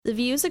The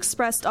views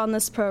expressed on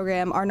this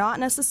program are not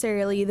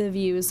necessarily the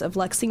views of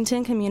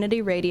Lexington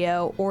Community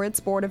Radio or its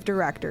board of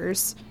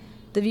directors.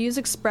 The views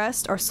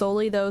expressed are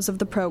solely those of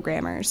the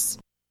programmers.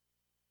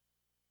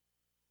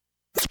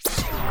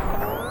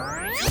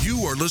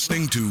 You are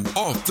listening to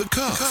Off the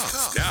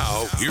Cuff.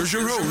 Now, here's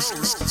your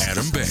host,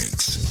 Adam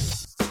Banks.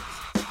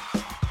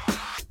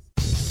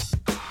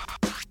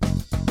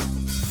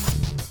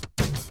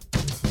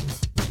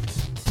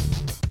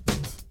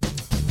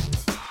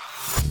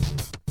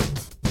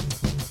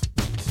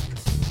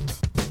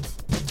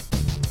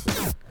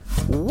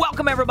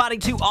 Welcome, everybody,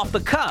 to Off the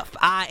Cuff.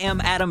 I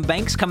am Adam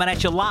Banks, coming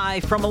at you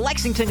live from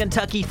Lexington,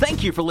 Kentucky.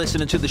 Thank you for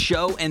listening to the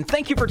show, and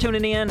thank you for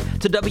tuning in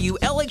to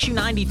WLXU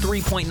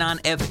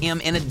 93.9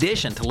 FM. In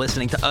addition to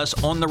listening to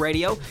us on the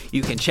radio,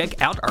 you can check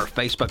out our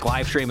Facebook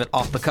live stream at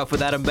Off the Cuff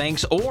with Adam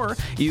Banks, or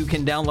you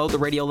can download the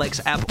Radio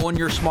Lex app on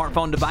your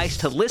smartphone device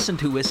to listen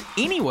to us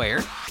anywhere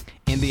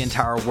in the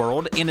entire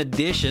world. In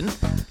addition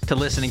to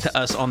listening to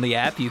us on the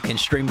app, you can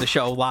stream the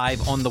show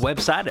live on the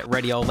website at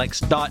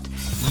radiolex.us.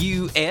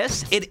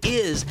 It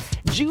is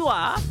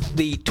July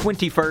the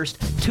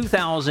 21st,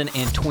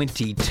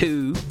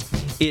 2022.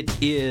 It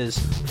is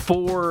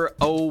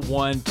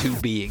 4:01 to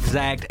be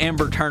exact.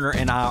 Amber Turner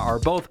and I are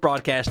both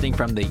broadcasting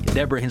from the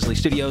Deborah Hensley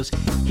Studios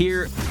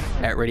here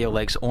at Radio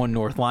Lex on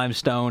North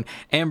Limestone.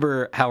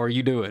 Amber, how are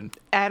you doing?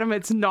 Adam,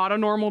 it's not a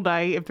normal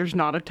day if there's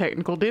not a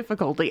technical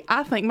difficulty.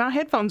 I think my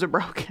headphones are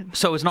broken.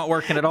 So it's not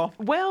working at all?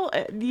 Well,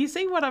 do you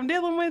see what I'm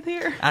dealing with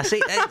here? I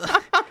see.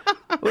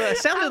 Well, it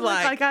sounded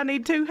like I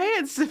need two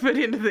heads to put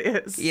into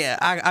this. Yeah,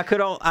 I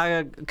could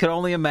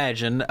only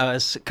imagine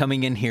us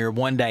coming in here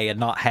one day and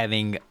not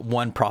having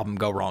one problem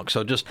go wrong.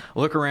 So just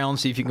look around,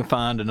 see if you can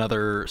find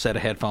another set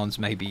of headphones.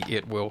 Maybe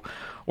it will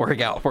work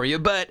out for you.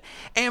 But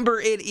Amber,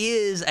 it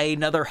is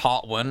another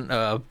hot one.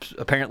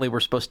 Apparently,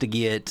 we're supposed to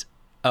get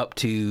up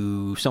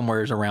to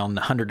somewhere around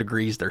 100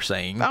 degrees, they're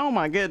saying. Oh,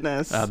 my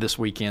goodness. This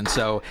weekend.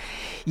 So,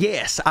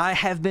 yes, I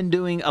have been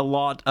doing a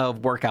lot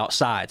of work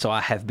outside, so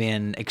I have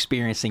been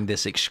experiencing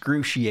this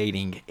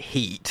excruciating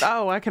heat.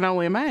 Oh, I can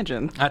only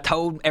imagine. I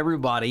told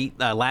everybody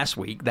last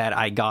week that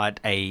I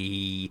got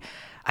a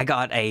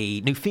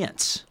new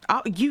fence.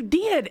 Oh, you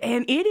did,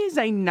 and it is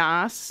a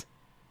nice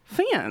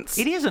fence.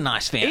 It is a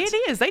nice fence.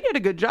 It is. They did a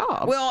good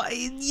job. Well,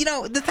 you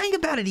know, the thing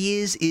about it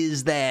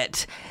is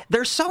that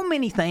there's so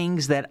many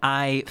things that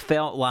I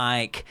felt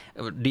like.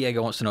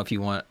 Diego wants to know if you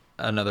want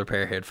another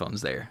pair of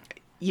headphones there.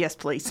 Yes,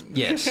 please.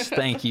 Yes,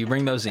 thank you.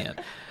 Bring those in.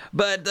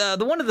 But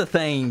one of the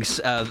things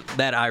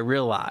that I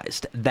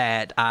realized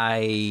that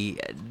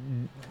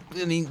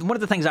one of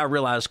the things I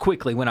realized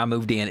quickly when I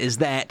moved in is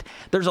that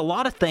there's a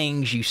lot of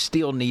things you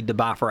still need to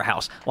buy for a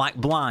house, like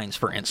blinds,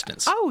 for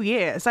instance. Oh,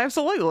 yes,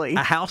 absolutely.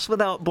 A house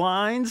without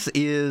blinds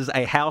is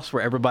a house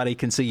where everybody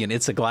can see, and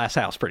it's a glass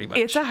house pretty much.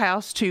 It's a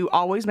house to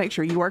always make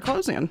sure you wear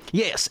clothes in.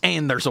 Yes,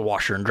 and there's a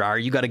washer and dryer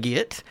you got to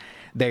get.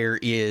 There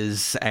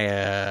is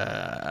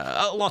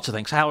lots of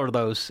things. How are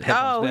those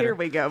headphones better? Here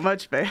we go.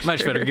 Much better.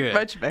 Much better, good.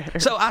 Much better.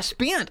 So I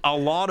spent a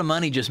lot of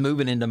money just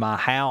moving into my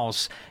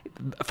house,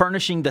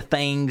 furnishing the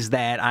things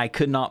that I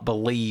could not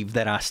believe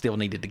that I still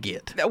needed to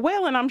get.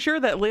 Well, and I'm sure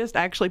that list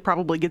actually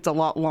probably gets a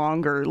lot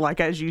longer, like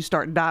as you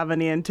start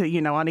diving into,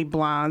 I need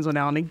blinds, and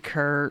now I need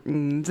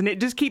curtains, and it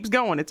just keeps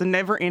going. It's a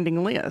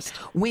never-ending list.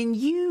 When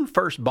you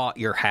first bought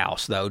your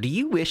house, though, do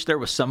you wish there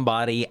was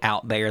somebody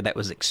out there that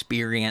was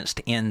experienced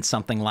in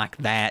something like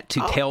that to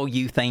tell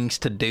you things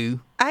to do?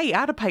 Hey,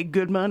 I'd have paid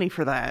good money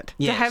for that.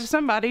 Yes. To have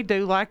somebody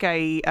do like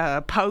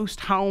a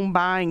post-home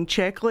buying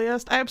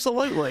checklist,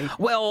 absolutely.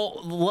 Well,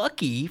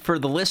 lucky for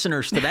the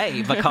listeners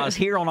today, because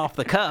here on Off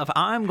the Cuff,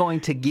 I'm going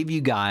to give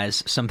you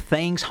guys some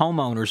things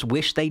homeowners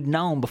wish they'd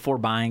known before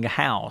buying a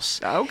house.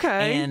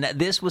 Okay. And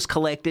this was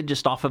collected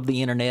just off of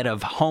the internet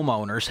of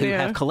homeowners who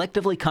have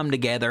collectively come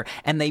together,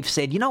 and they've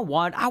said, you know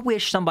what, I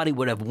wish somebody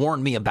would have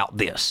warned me about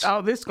this.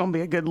 Oh, this is going to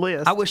be a good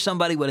list. I wish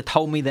somebody would have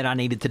told me that I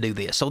needed to do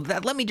this. So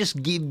let me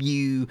just give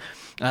you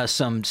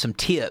some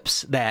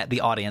tips that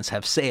the audience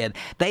have said.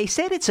 They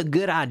said it's a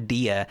good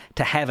idea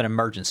to have an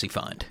emergency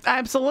fund.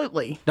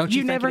 Absolutely. Don't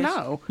you think never it is?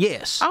 know.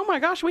 Yes. Oh my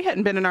gosh, we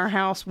hadn't been in our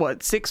house,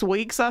 6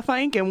 weeks, I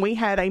think, and we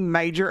had a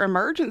major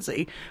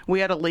emergency. We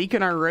had a leak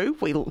in our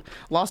roof. We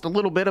lost a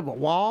little bit of a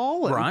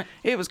wall. And right.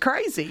 It was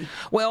crazy.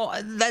 Well,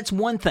 that's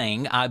one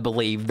thing I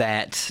believe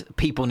that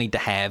people need to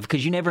have,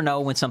 because you never know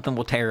when something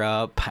will tear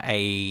up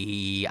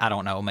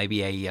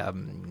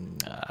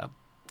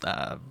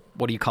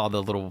what do you call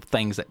the little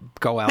things that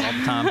go out all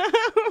the time?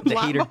 The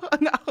heater?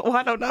 No,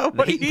 I don't know.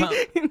 The heat pump.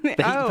 The heat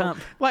pump.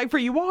 Like for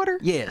your water?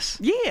 Yes.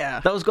 Yeah.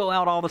 Those go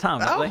out all the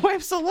time, don't they?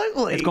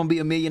 Absolutely. It's going to be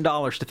 $1 million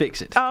to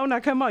fix it. Oh, now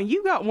come on.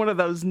 You got one of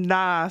those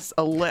nice,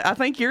 I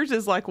think yours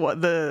is like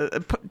what,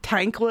 the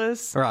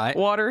tankless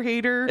water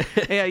heater?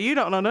 Yeah, you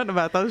don't know nothing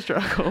about those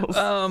struggles.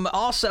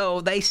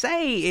 Also, they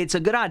say it's a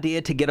good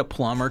idea to get a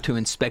plumber to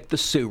inspect the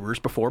sewers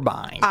before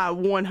buying. I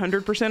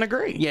 100%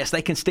 agree. Yes,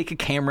 they can stick a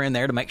camera in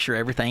there to make sure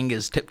everything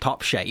is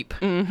tip-top shape.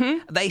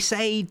 Mm-hmm. They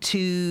say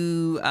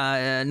to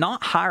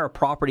not hire a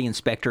property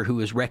inspector who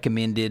is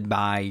recommended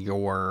by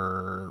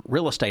your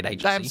real estate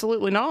agency.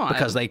 Absolutely not.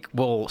 Because they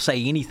will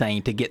say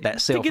anything to get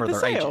that sale for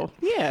their agent.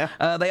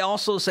 Yeah. They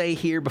also say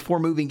here, before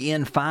moving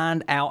in,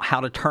 find out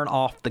how to turn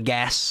off the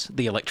gas,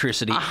 the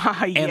electricity,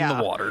 and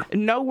the water.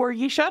 Know where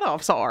your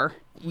shutoffs are.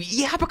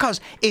 Yeah,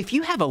 because if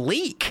you have a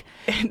leak,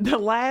 the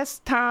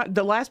last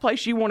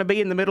place you want to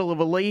be in the middle of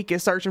a leak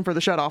is searching for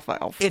the shutoff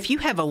valve. if you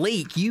have a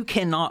leak, you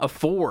cannot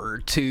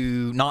afford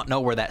to not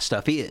know where that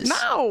stuff is.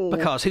 No.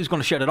 Because who's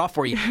going to shut it off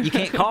for you? You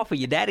can't call for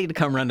your daddy to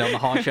come run down the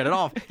hall and shut it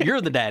off.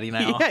 You're the daddy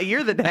now. Yeah,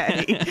 you're the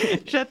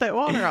daddy. Shut that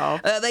water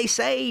off. They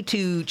say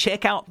to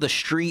check out the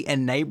street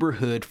and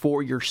neighborhood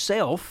for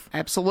yourself.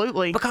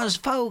 Absolutely. Because,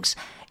 folks,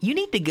 you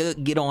need to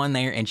get on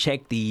there and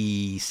check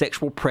the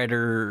sexual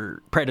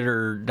predator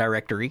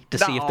directory to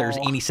see if there's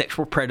any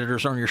sexual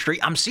predators on your street.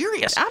 I'm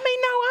serious. I mean, no,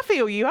 I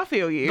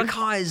feel you.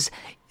 Because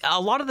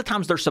a lot of the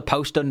times they're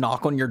supposed to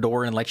knock on your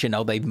door and let you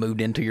know they've moved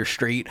into your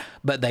street,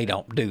 but they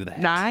don't do that.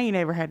 No, I ain't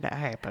ever had that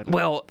happen.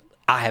 Well,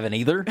 I haven't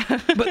either,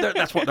 but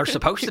that's what they're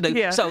supposed to do.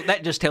 Yeah. So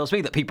that just tells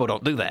me that people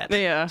don't do that.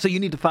 Yeah. So you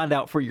need to find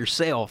out for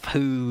yourself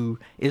who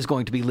is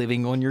going to be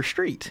living on your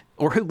street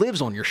or who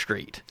lives on your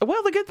street.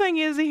 Well, the good thing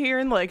is here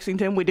in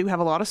Lexington, we do have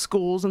a lot of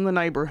schools in the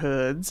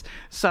neighborhoods.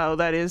 So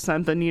that is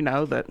something,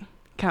 that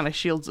kind of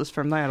shields us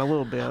from that a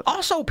little bit.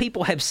 Also,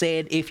 people have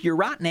said if you're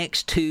right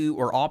next to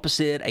or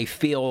opposite a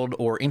field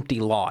or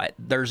empty lot,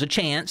 there's a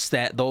chance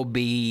that there'll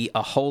be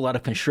a whole lot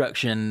of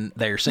construction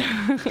there soon.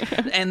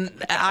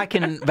 And I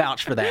can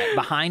vouch for that.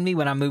 Behind me,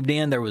 when I moved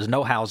in, there was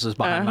no houses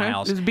behind my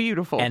house. It's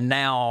beautiful. And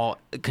now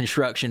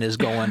construction is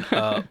going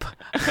up.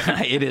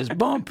 It is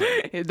bumping.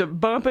 It's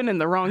bumping in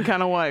the wrong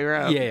kind of way,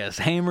 right? Yes,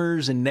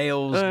 hammers and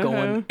nails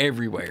going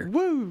everywhere.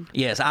 Woo.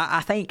 Yes,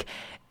 I think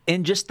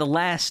in just the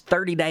last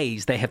 30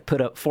 days, they have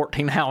put up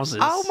 14 houses.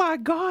 Oh, my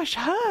gosh,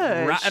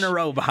 hush. Right in a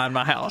row behind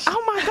my house.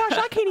 Oh, my gosh,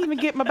 I can't even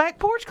get my back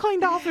porch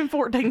cleaned off in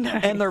 14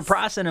 days. And they're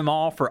pricing them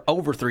all for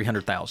over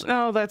 $300,000.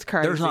 Oh, that's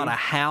crazy. There's not a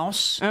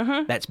house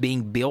that's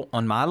being built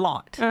on my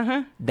lot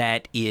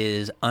that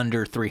is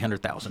under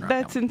 $300,000 right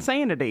That's now.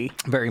 insanity.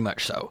 Very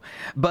much so.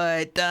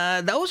 But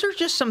those are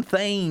just some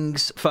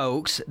things,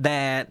 folks,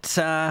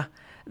 that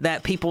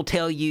people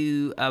tell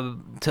you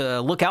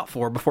to look out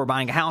for before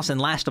buying a house. And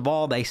last of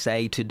all, they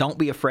say to don't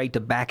be afraid to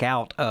back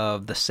out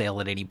of the sale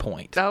at any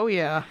point. Oh,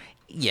 yeah.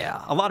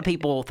 Yeah, a lot of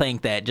people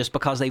think that just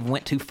because they've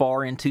went too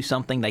far into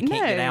something, they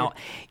can't get out.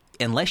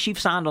 Unless you've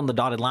signed on the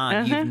dotted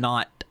line, you've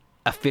not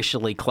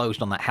officially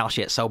closed on that house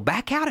yet. So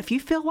back out. If you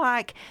feel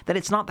like that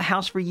it's not the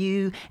house for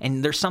you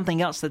and there's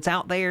something else that's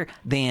out there,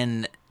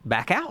 then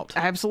back out.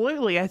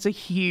 Absolutely. That's a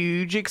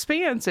huge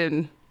expense,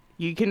 and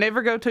you can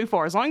never go too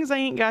far. As long as they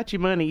ain't got your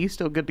money, you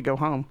still good to go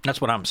home.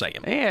 That's what I'm saying.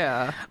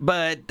 Yeah.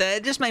 But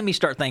it just made me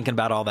start thinking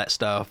about all that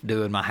stuff,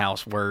 doing my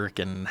housework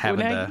and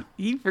having to...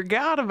 You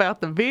forgot about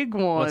the big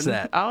one. What's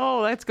that?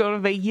 Oh, that's going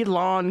to be your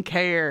lawn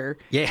care.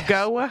 Yes.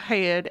 Go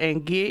ahead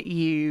and get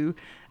you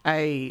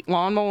a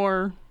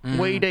lawnmower,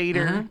 weed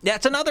eater.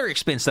 That's another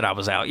expense that I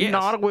was out, yes.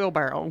 Not a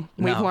wheelbarrow.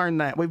 We've learned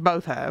that. We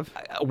both have.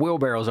 A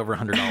wheelbarrow's over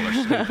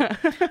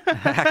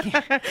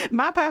 $100.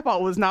 My papa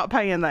was not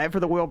paying that for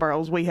the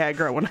wheelbarrows we had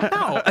growing up.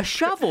 No, a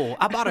shovel.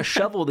 I bought a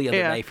shovel the other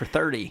day for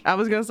 $30. I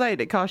was going to say,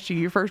 did it cost you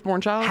your firstborn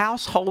child?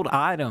 Household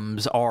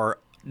items are...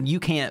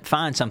 You can't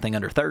find something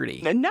under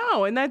 $30.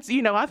 No, and that's,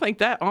 I think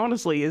that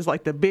honestly is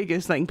like the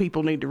biggest thing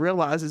people need to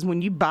realize is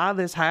when you buy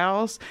this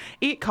house,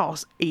 it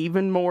costs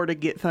even more to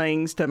get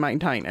things to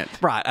maintain it.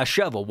 Right, a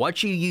shovel.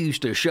 What you use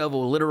to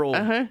shovel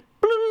literal...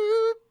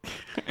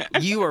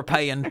 You are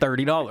paying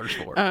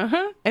 $30 for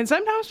it. And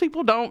sometimes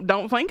people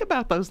don't think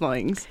about those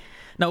things.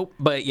 Nope,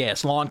 but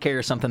yes, lawn care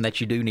is something that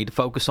you do need to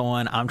focus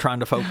on. I'm trying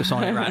to focus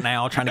on it right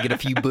now, trying to get a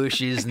few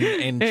bushes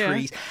and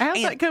trees.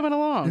 How's that coming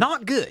along?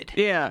 Not good.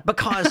 Yeah.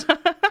 Because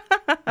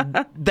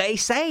they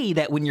say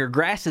that when your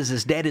grass is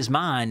as dead as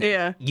mine,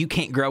 you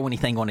can't grow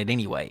anything on it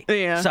anyway.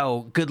 Yeah.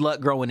 So good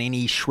luck growing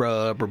any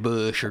shrub or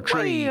bush or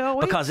tree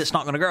because it's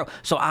not going to grow.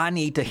 So I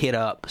need to hit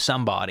up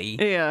somebody,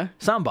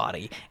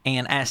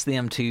 and ask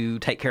them to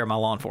take care of my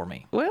lawn for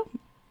me. Well,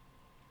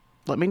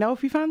 let me know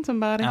if you find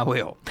somebody. I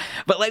will.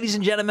 But ladies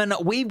and gentlemen,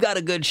 we've got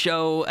a good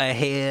show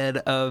ahead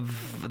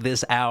of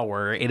this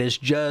hour. It is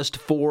just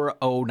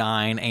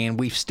 4:09, and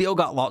we've still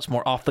got lots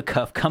more off the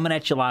cuff coming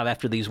at you live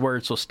after these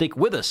words, so stick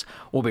with us.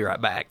 We'll be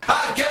right back.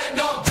 I get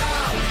knocked down.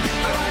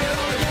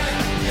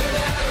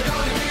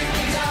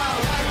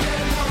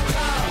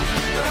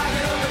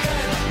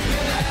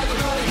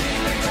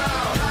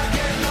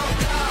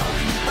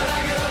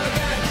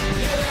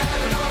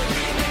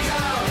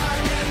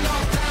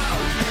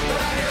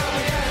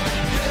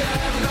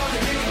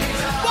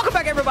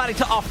 Everybody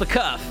to Off the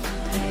Cuff.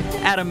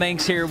 Adam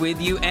Banks here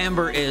with you.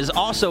 Amber is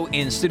also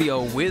in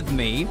studio with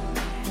me.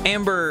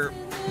 Amber,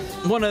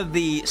 one of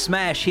the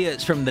smash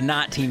hits from the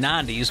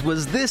 1990s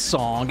was this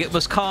song. It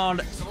was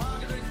called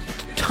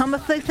Tub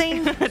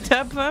Thumping?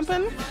 Tub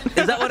Thumping?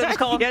 Is that what it was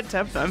called? Yeah,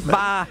 Tub Thumping.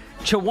 By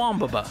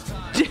Chumbawamba.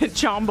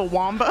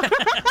 Chumbawamba.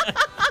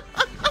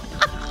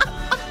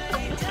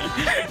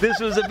 This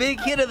was a big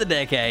hit of the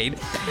decade.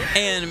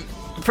 And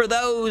For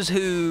those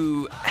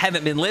who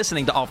haven't been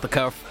listening to Off the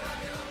Cuff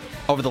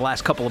over the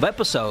last couple of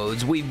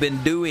episodes, we've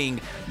been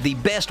doing the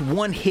best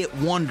one-hit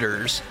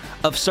wonders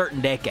of certain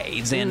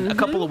decades. And a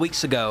couple of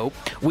weeks ago,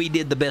 we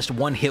did the best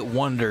one-hit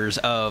wonders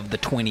of the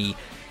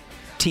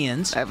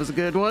 2010s. That was a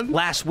good one.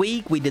 Last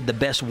week, we did the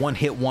best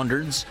one-hit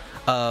wonders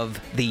of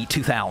the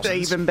 2000s.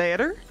 Even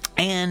better.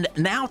 And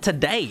now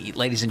today,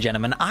 ladies and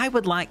gentlemen, I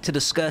would like to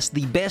discuss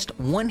the best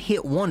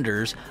one-hit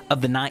wonders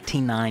of the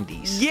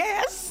 1990s.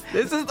 Yes!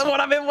 This is what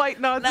I've been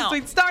waiting on Now,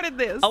 since we started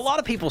this. A lot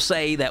of people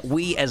say that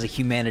we as a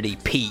humanity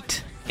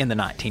peaked in the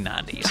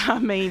 1990s. I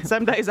mean,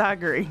 some days I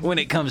agree. When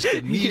it comes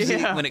to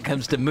music, Yeah. when it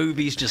comes to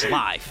movies, just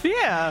life.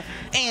 Yeah.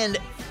 And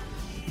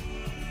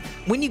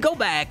when you go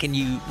back and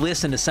you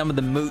listen to some of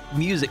the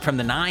music from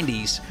the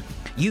 90s,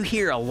 you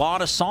hear a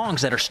lot of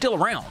songs that are still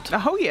around.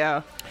 Oh,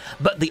 yeah.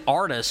 But the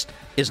artist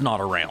is not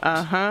around.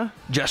 Uh-huh.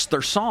 Just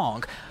their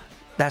song.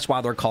 That's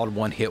why they're called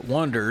one-hit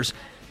wonders.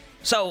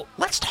 So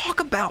let's talk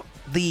about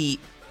the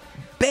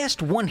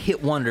best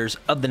one-hit wonders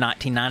of the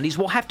 1990s.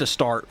 We'll have to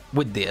start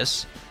with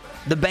this.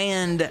 The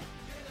band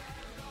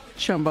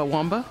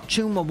Chumbawamba.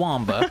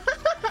 Chumbawamba.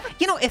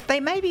 You know, if they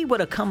maybe would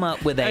have come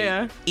up with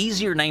a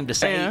easier name to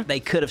say, they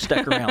could have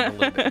stuck around a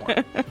little bit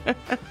more.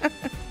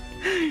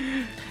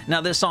 Now,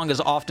 this song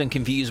is often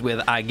confused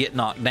with I Get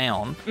Knocked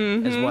Down,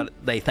 is what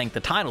they think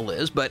the title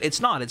is, but it's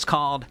not. It's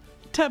called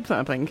Tub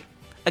Thumping.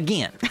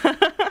 Again.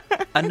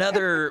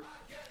 Another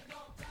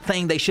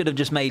thing they should have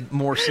just made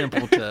more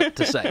simple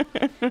to say.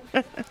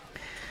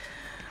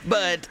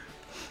 But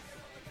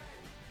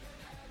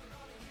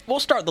we'll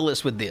start the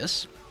list with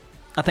this.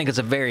 I think it's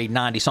a very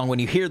 90s song. When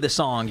you hear this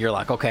song, you're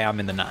like, okay, I'm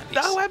in the 90s.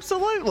 Oh,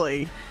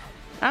 absolutely.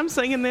 I'm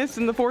singing this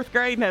in the 4th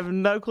grade and have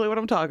no clue what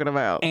I'm talking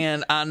about.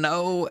 And I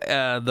know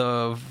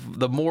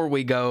the more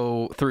we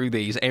go through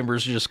these,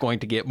 Amber's just going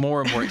to get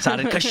more and more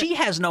excited because she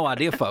has no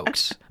idea,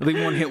 folks, the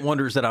one-hit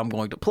wonders that I'm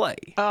going to play.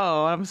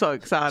 Oh, I'm so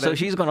excited. So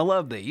she's going to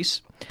love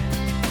these.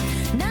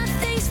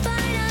 Nothing's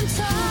fine, I'm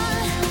torn.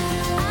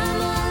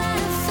 I'm all out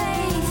of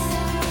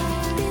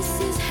faith. This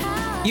is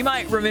how You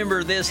might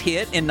remember this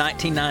hit in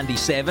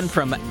 1997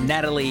 from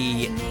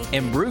Natalie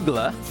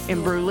Imbruglia.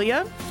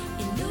 Imbruglia.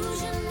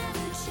 illusion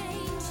never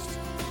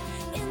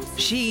changed.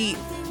 She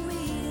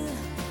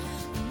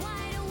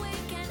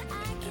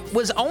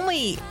was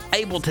only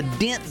able to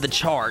dent the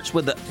charts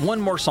with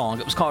one more song.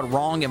 It was called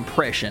Wrong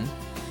Impression.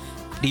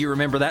 Do you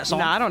remember that song?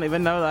 No, I don't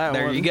even know that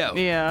There one. you go.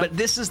 Yeah. But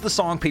this is the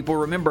song people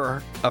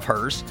remember of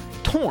hers,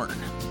 Torn.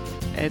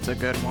 It's a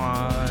good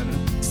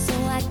one. So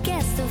I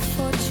guess the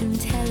fortune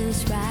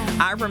teller's right.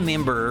 I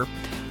remember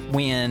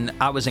when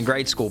I was in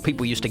grade school,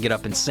 people used to get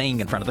up and sing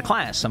in front of the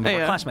class. Some of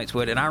our classmates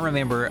would. And I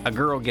remember a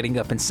girl getting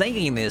up and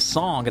singing this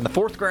song in the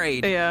 4th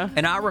grade. Yeah.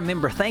 And I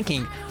remember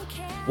thinking,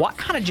 what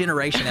kind of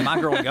generation am I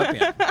growing up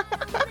in?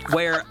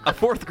 Where a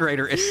 4th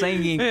grader is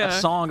singing a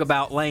song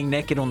about laying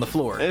naked on the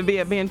floor. It'd be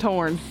it being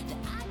torn.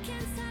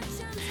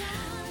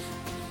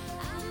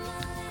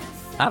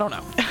 I don't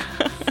know. I'm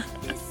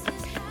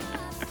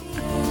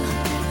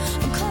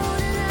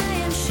cold and I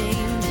am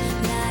shamed,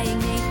 lying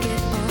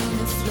naked on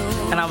the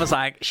floor. And I was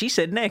like, she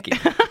said naked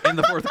in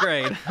the 4th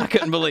grade. I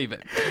couldn't believe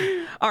it.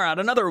 All right,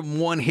 another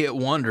one-hit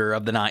wonder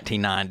of the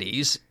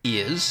 1990s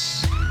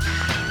is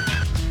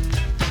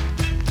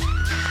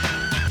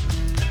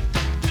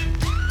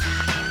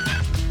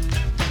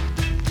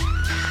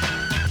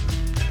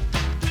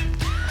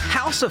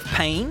House of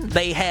Pain.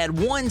 They had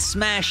one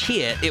smash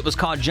hit. It was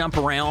called Jump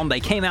Around. They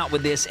came out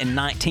with this in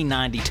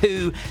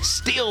 1992.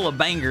 Still a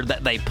banger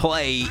that they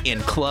play in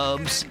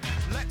clubs.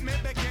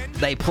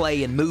 They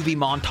play in movie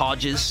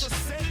montages.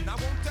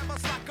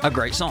 A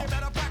great song.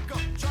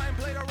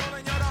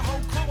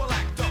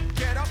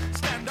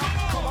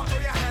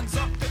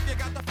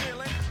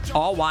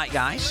 All white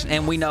guys,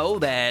 and we know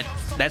that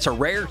that's a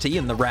rarity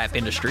in the rap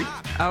industry.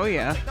 Oh,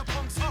 yeah.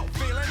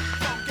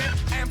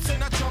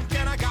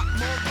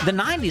 The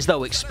 90s,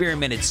 though,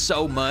 experimented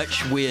so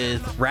much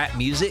with rap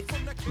music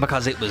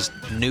because it was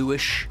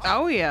newish.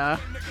 Oh, yeah.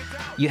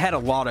 You had a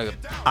lot of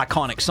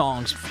iconic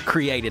songs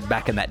created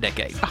back in that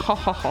decade.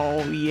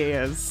 Oh,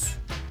 yes.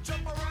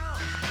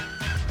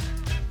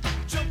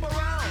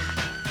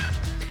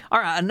 All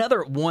right,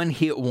 another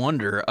one-hit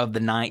wonder of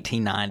the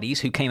 1990s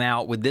who came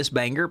out with this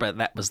banger, but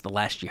that was the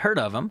last you heard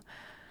of him,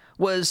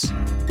 was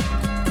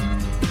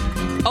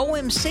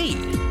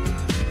OMC.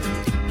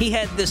 He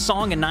had this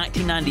song in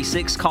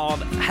 1996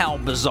 called How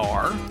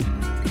Bizarre.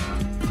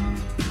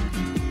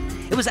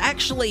 It was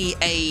actually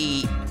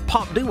a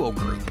pop duo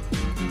group.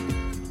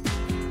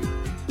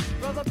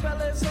 Brother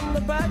fellas in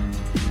the back,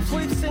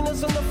 sweet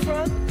singers in the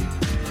front,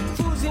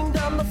 cruising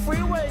down the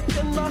freeway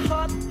in the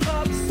hot,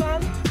 hot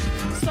sun.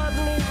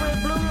 Suddenly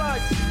red blue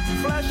lights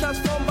flash us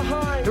from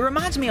behind. It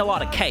reminds me a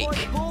lot of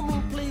Cake,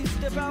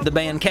 the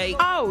band Cake.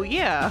 Oh,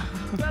 yeah.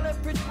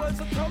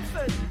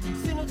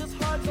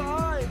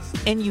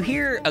 And you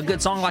hear a good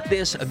song like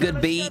this, a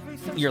good beat,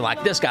 you're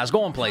like, this guy's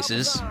going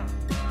places.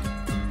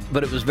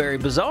 But it was very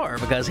bizarre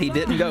because he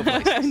didn't go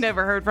places.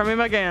 Never heard from him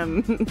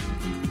again.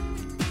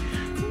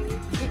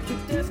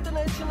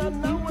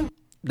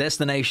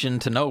 destination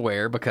to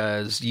nowhere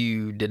because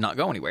you did not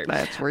go anywhere.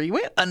 That's where you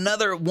went.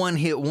 Another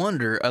one-hit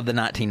wonder of the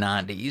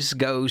 1990s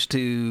goes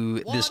to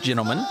this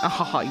gentleman.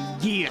 Oh,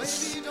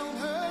 yes.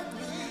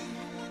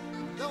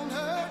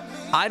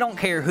 I don't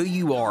care who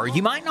you are.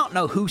 You might not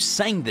know who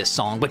sang this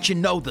song, but you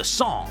know the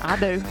song. I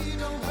do.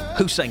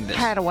 Who sang this?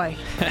 Hadaway.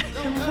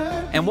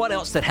 And what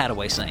else did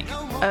Hadaway sing?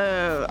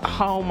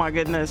 Oh my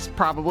goodness,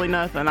 probably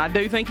nothing. I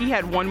do think he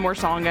had one more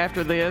song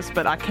after this,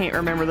 but I can't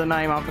remember the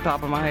name off the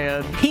top of my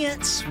head.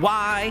 Hence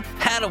why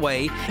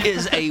Hadaway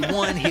is a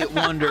one-hit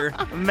wonder.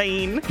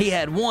 Mean. He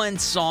had one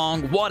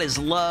song, What Is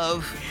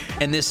Love?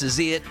 And This Is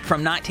It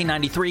from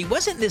 1993.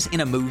 Wasn't this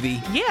in a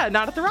movie? Yeah,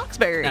 Not at the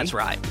Roxbury. That's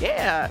right.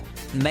 Yeah.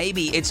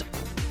 Maybe it's...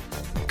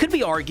 Could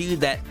be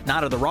argued that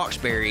Night of the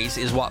Roxburies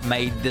is what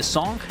made this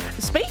song.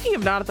 Speaking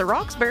of Not at the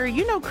Roxbury,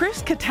 you know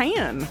Chris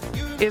Kattan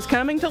is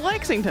coming to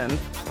Lexington.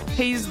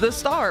 He's the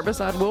star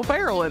beside Will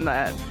Ferrell in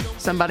that.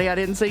 Somebody I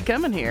didn't see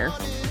coming here.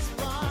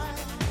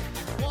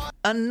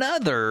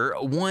 Another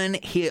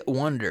one-hit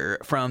wonder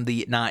from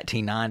the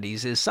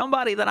 1990s is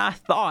somebody that I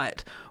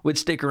thought would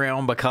stick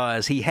around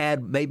because he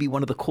had maybe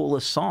one of the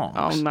coolest songs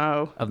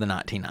of the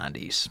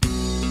 1990s.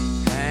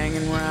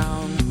 Hanging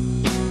around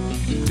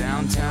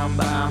downtown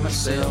by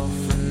myself,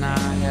 and I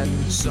had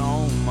so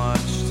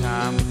much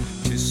time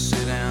to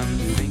sit and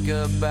think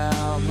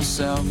about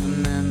myself,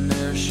 and then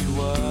there she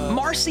was.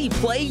 Marcy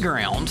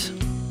Playground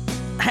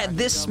had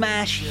this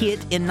smash hit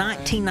in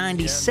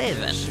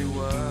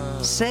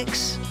 1997.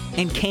 Sex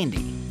and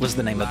Candy was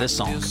the name of this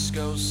song.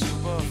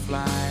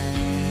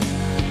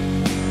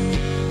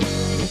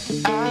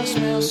 I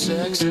smell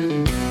sex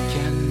and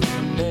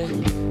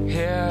candy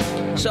here.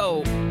 So,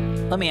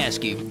 let me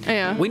ask you.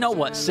 Yeah. We know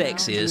what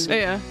sex is.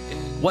 Yeah.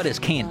 What is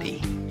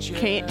candy?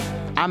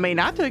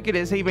 I took it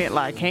as he meant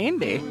like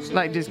candy.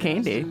 Like just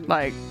candy.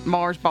 Like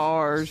Mars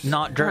bars.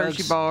 Not drugs.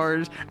 Hershey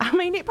bars. I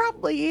mean, it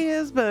probably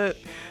is, but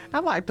I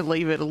like to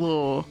leave it a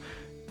little...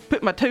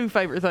 Put my two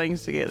favorite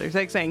things together.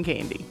 Sex and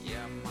candy.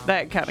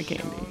 That kind of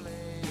candy.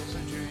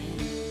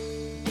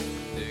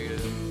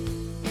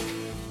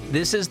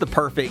 This is the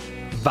perfect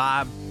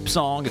vibe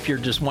song if you're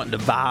just wanting to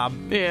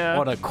vibe. Yeah.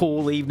 On a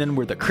cool evening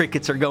where the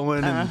crickets are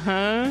going.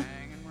 And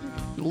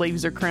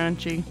Leaves are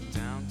crunchy.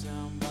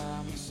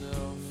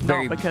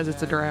 very, Not because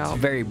it's a drought.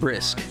 very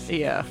brisk.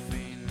 Yeah.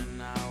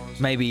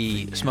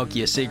 Maybe smoke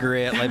you a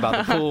cigarette, lay by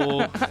the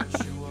pool.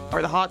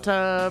 Or the hot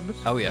tub.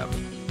 Oh, yeah.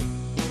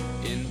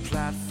 In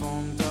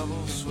platform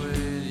double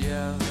suede,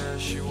 yeah, there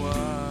she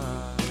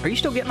was. Are you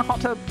still getting a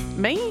hot tub?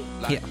 Me?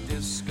 Yeah.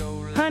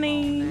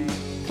 Honey,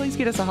 please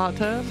get us a hot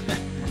tub.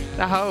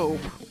 I hope.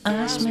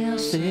 I smell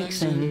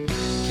sex and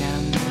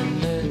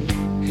Candy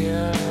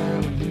here.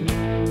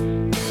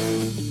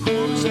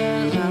 Who's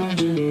that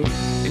lounging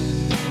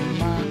in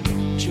my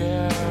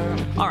chair?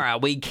 All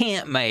right, we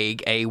can't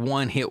make a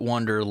one-hit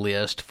wonder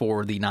list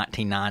for the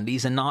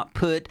 1990s and not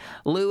put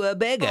Lua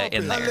Bega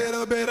in A there.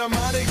 little bit of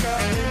Monica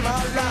in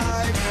my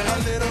life, a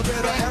little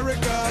bit of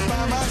Erica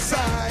by my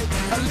side,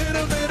 a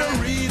little bit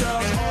of Rita's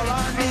all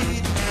I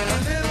need, a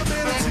little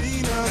bit of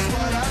Tina's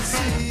what I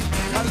see,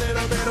 a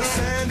little bit of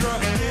Sandra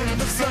in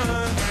the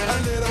sun,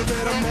 a little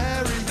bit of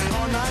Mary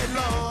all night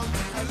long.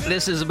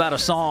 This is about a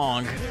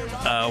song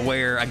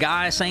where a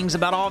guy sings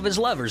about all of his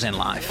lovers in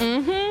life.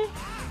 Mm-hmm.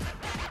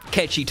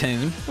 Catchy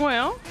tune.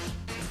 Well,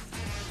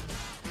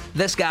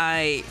 This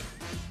guy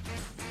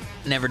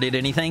never did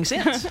anything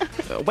since.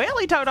 well,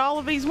 he told all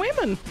of these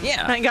women.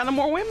 Yeah. Ain't got no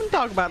more women to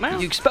talk about now.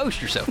 You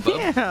exposed yourself, bub.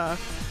 Yeah.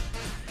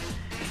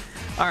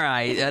 All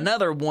right,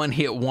 another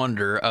one-hit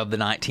wonder of the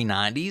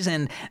 1990s,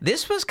 and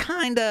this was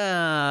kind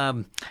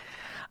of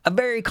a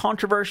very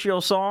controversial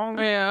song.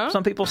 Yeah.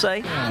 Some people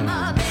say. I'm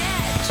a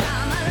bitch,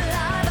 I'm a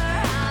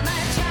lover, I'm a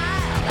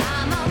child,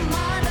 I'm a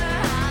mother,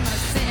 I'm a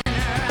sinner,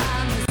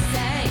 I'm the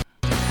same.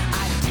 I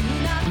do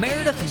not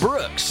Meredith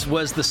Brooks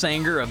was the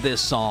singer of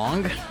this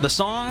song. The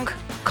song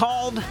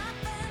called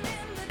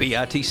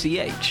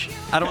B-I-T-C-H.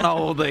 I don't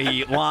know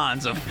the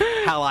lines of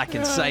how I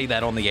can say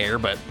that on the air,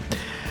 but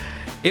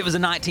it was a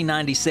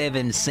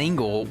 1997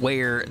 single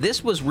where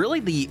this was really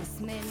the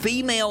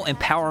female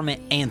empowerment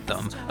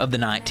anthem of the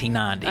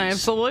 1990s.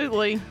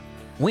 Absolutely.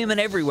 Women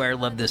everywhere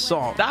love this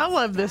song. I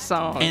love this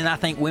song. And I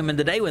think women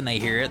today, when they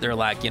hear it, they're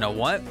like, you know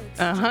what?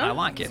 I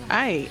like it.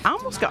 Hey, I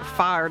almost got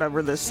fired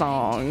over this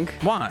song.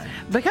 Why?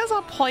 Because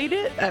I played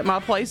it at my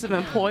place of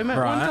employment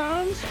one Right.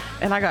 time,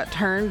 and I got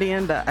turned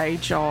into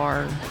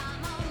HR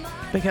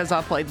because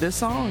I played this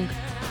song.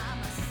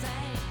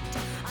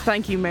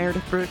 Thank you,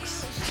 Meredith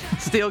Brooks.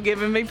 Still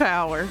giving me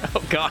power.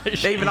 Oh,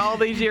 gosh. Even all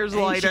these years She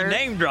later.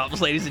 name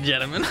drops, ladies and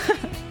gentlemen.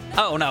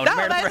 Oh, no. No,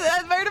 Meredith Brooks.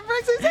 that's Meredith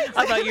Brooks. Is it?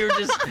 I thought you were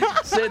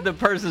just said the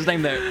person's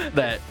name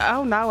that.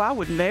 Oh, no, I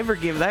would never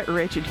give that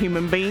wretched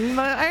human being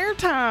the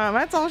airtime.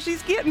 That's all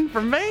she's getting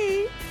from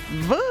me.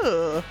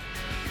 Buh.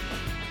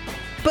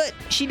 But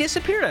she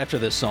disappeared after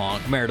this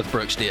song, Meredith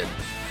Brooks did.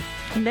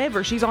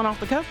 Never. She's on Off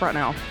the Cuff right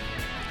now.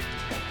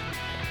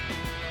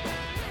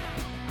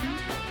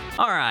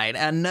 All right,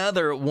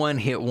 another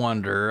one-hit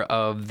wonder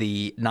of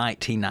the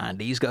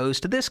 1990s goes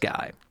to this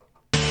guy.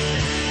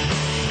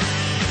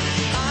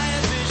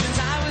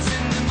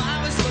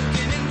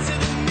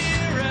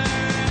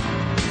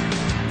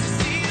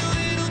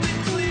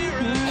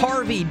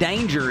 Harvey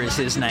Danger is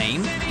his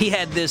name. He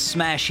had this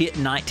smash hit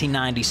in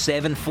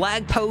 1997,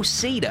 Flagpole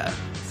Sitta.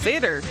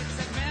 Sitter.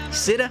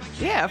 Sitta?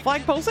 Yeah,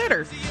 flagpole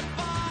sitter.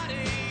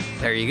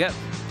 There you go.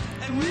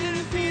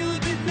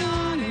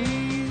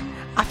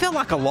 I feel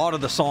like a lot of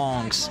the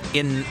songs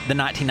in the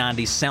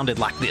 1990s sounded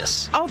like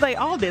this. Oh, they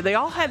all did. They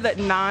all had that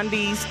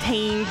 90s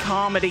teen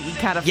comedy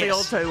kind of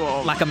feel to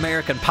them. Like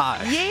American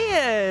Pie.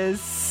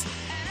 Yes.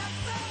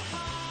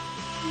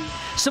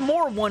 Some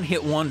more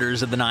one-hit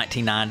wonders of the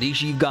 1990s.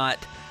 You got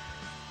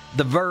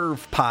the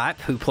Verve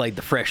Pipe, who played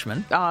the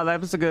Freshman. Oh, that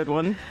was a good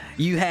one.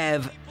 You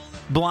have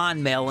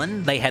Blind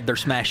Melon. They had their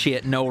smash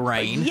hit, No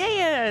Rain.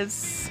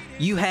 Yes.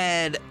 You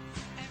had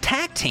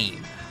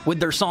Tag-Team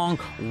with their song,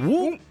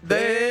 Whoop,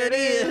 There It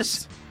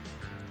Is.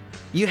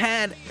 You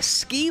had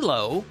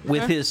Skee-Lo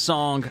with his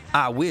song,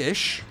 I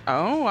Wish.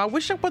 Oh, I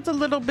wish I was a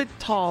little bit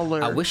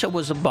taller. I wish I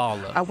was a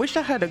baller. I wish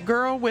I had a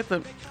girl with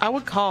a... I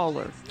would call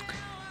her.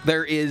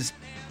 There is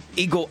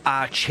Eagle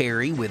Eye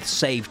Cherry with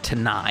Save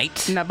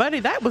Tonight. Now,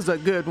 buddy, that was a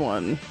good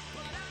one.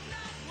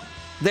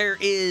 There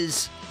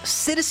is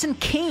Citizen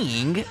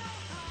King,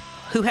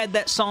 who had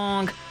that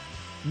song,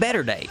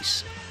 Better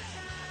Days.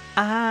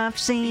 I've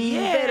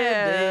seen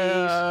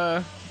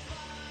better days.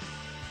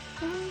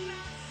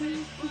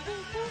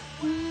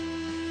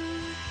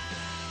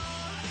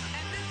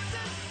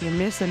 You're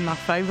missing my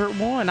favorite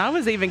one. I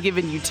was even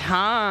giving you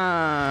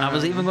time. I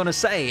was even going to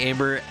say,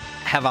 Amber,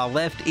 have I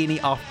left any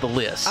off the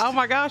list? Oh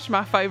my gosh,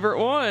 my favorite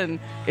one.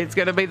 It's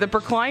going to be the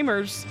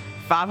Proclaimers,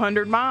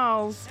 500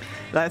 Miles.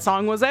 That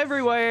song was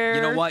everywhere.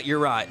 You know what? You're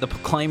right. The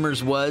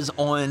Proclaimers was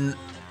on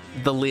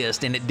the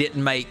list, and it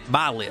didn't make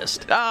my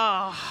list.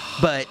 Oh.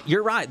 But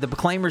you're right. The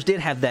Proclaimers did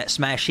have that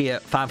smash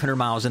hit, 500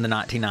 Miles, in the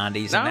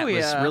 1990s, and that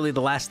was really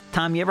the last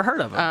time you ever heard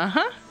of them.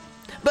 Uh-huh.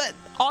 But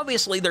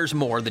obviously, there's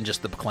more than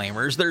just the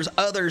Proclaimers. There's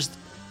others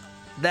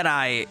that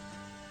I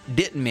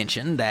didn't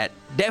mention that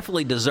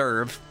definitely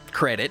deserve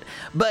credit.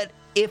 But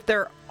if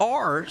there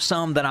are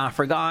some that I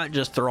forgot,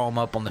 just throw them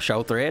up on the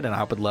show thread, and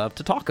I would love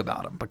to talk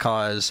about them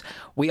because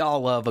we all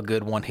love a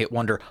good one-hit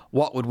wonder.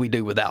 What would we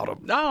do without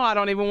them? Oh, I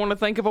don't even want to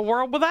think of a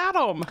world without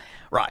them.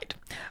 Right.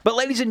 But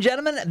ladies and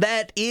gentlemen,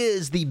 that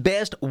is the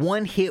best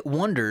one-hit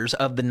wonders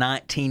of the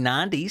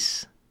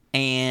 1990s.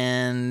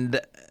 And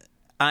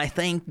I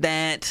think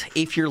that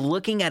if you're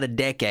looking at a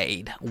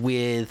decade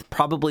with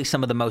probably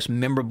some of the most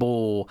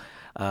memorable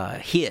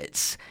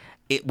hits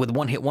with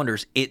one-hit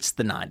wonders, it's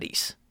the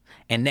 90s.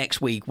 And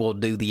next week, we'll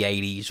do the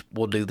 80s,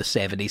 we'll do the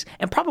 70s,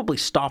 and probably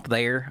stop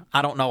there.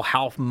 I don't know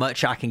how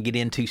much I can get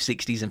into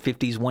 60s and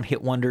 50s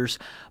one-hit wonders,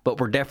 but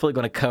we're definitely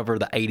going to cover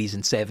the 80s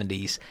and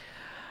 70s.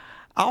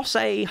 I'll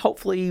say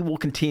hopefully we'll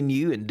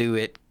continue and do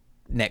it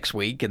next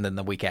week and then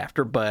the week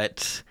after,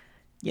 but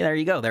yeah, there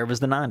you go. There was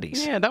the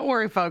 90s. Yeah, don't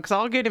worry, folks.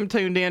 I'll get him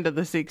tuned into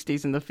the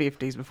 60s and the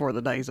 50s before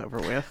the day's over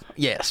with.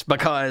 Yes,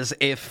 because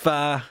if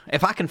I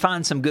can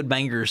find some good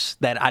bangers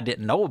that I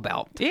didn't know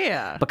about.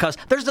 Yeah. Because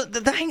there's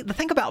the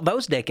thing about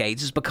those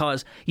decades is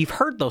because you've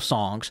heard those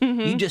songs,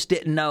 you just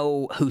didn't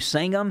know who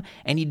sang them,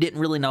 and you didn't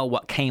really know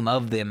what came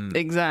of them.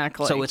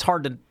 Exactly. So it's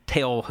hard to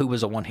tell who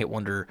was a one-hit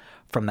wonder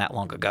from that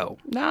long ago.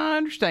 No, I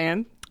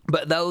understand.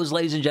 But those,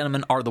 ladies and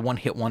gentlemen, are the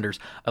one-hit wonders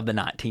of the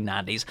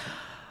 1990s.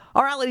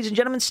 All right, ladies and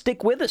gentlemen,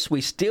 stick with us.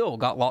 We still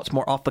got lots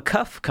more off the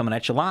cuff coming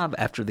at you live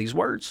after these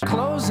words.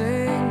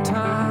 Closing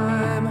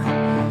time.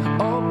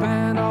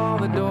 Open all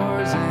the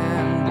doors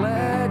and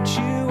let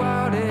you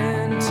out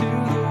into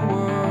the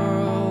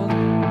world.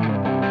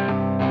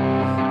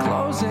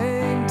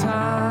 Closing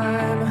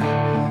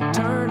time.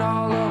 Turn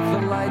all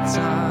of the lights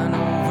on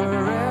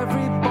over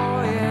every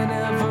boy and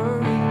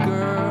every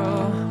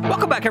girl.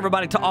 Welcome back,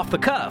 everybody, to Off the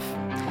Cuff.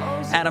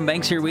 Adam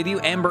Banks here with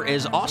you. Amber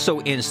is also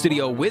in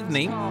studio with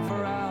me.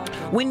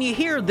 When you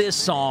hear this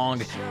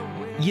song,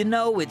 you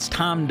know it's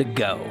time to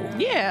go.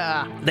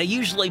 Yeah. They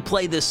usually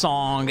play this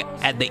song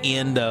at the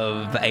end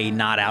of a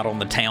night out on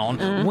the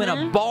town. When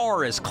a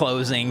bar is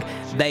closing,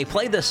 they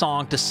play this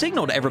song to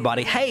signal to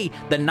everybody, hey,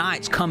 the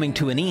night's coming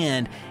to an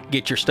end.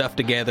 Get your stuff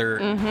together.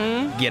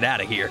 Get out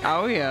of here.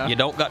 Oh, yeah. You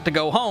don't got to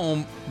go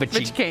home, but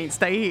you can't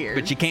stay here.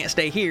 But you can't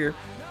stay here.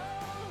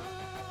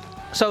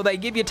 So they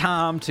give you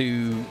time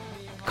to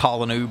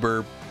call an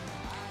Uber,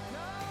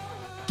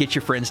 get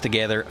your friends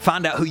together,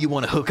 find out who you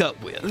want to hook up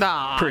with,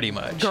 pretty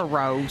much.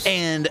 Gross.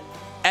 And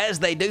as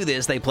they do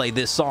this, they play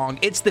this song.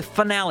 It's the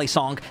finale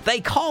song. They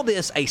call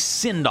this a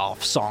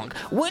send-off song.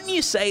 Wouldn't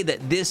you say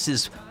that this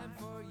is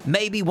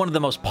maybe one of the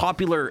most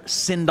popular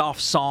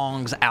send-off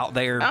songs out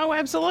there? Oh,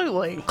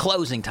 absolutely.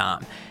 Closing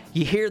time.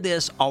 You hear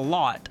this a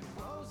lot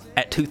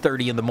at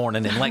 2:30 in the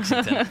morning in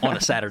Lexington on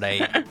a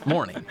Saturday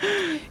morning.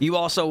 You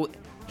also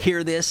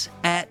hear this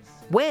at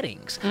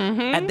weddings.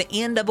 At the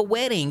end of a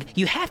wedding,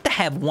 you have to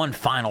have one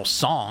final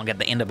song at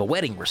the end of a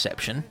wedding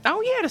reception.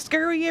 Oh, yeah, to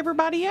scurry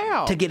everybody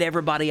out. To get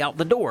everybody out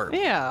the door.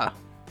 Yeah.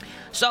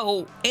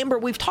 So, Amber,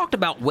 we've talked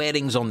about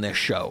weddings on this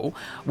show.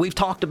 We've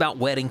talked about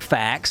wedding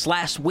facts.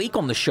 Last week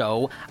on the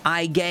show,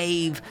 I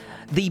gave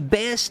the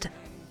best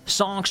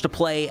songs to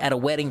play at a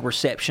wedding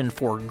reception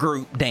for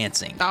group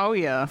dancing. Oh,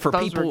 yeah. For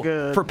Those people, were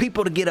good. For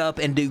people to get up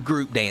and do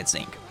group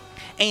dancing.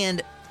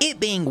 And it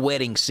being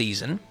wedding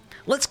season,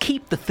 let's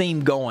keep the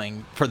theme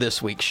going for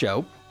this week's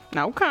show.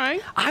 Okay.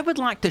 I would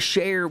like to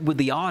share with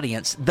the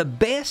audience the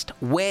best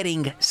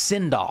wedding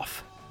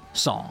send-off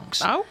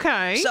songs.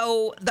 Okay.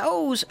 So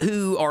those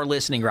who are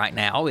listening right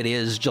now, it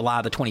is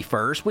July the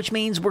 21st, which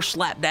means we're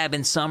slap dab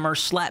in summer,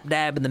 slap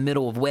dab in the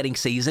middle of wedding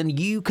season.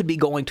 You could be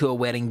going to a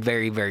wedding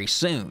very, very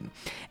soon.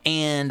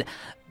 And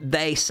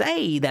they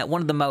say that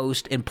one of the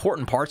most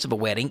important parts of a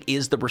wedding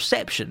is the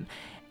reception.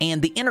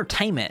 And the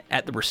entertainment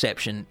at the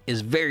reception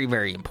is very,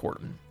 very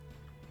important.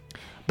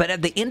 But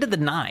at the end of the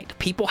night,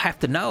 people have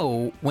to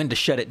know when to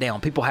shut it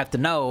down. People have to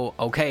know,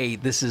 okay,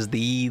 this is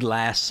the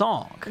last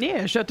song.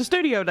 Yeah, shut the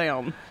studio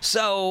down.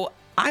 So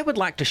I would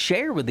like to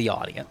share with the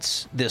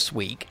audience this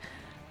week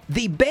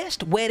the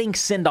best wedding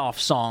send-off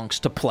songs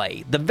to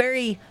play. The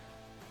very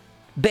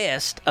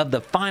best of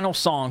the final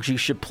songs you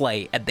should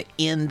play at the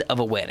end of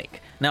a wedding.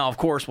 Now, of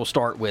course, we'll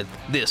start with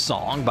this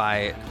song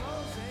by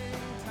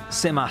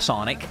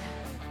Semisonic,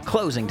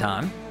 Closing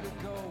Time.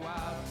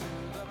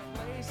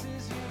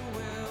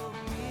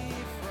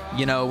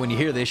 You know, when you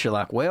hear this, you're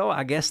like, well,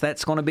 I guess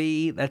that's going to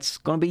be it. That's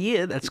going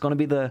to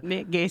be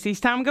the... Guess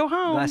it's time to go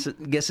home.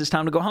 Guess it's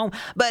time to go home.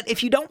 But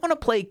if you don't want to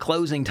play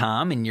Closing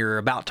Time and you're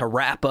about to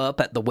wrap up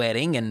at the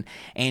wedding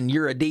and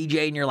you're a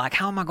DJ and you're like,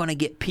 how am I going to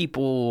get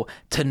people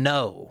to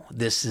know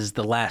this is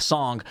the last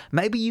song?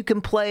 Maybe you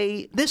can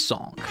play this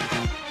song.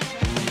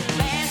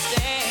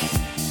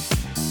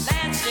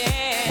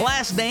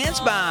 Last Dance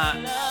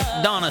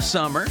by Donna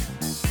Summer.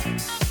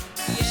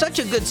 Such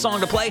a good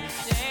song to play.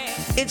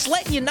 It's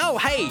letting you know,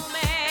 hey,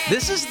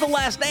 this is the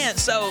last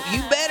dance, so you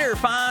better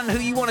find who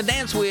you want to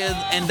dance with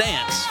and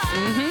dance.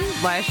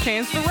 Mm-hmm. Last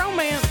chance for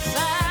romance.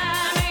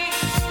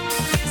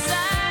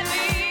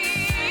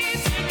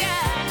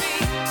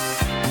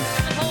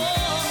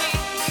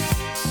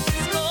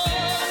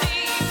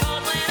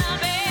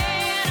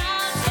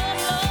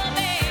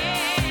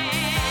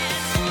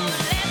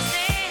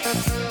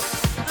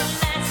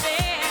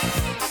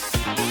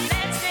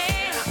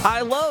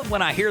 I love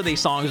when I hear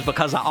these songs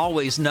because I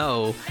always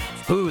know,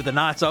 ooh, the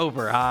night's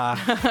over. I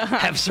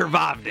have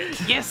survived it.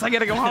 Yes, I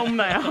gotta go home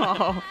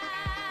now.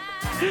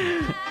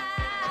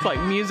 It's like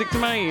music to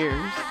my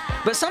ears.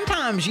 But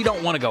sometimes you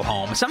don't want to go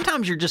home.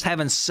 Sometimes you're just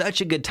having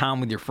such a good time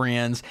with your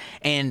friends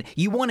and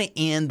you want to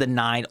end the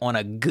night on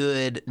a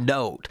good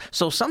note.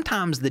 So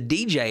sometimes the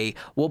DJ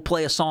will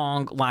play a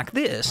song like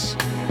this.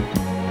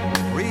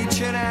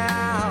 Reaching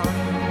out,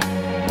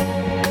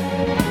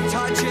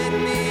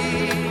 touching me.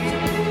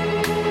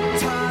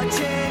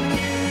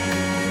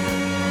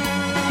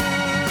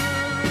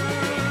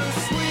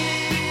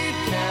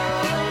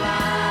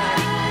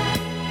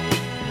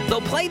 They'll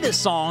play this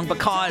song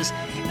because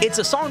it's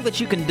a song that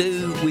you can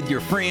do with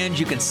your friends.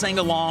 You can sing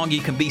along,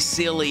 you can be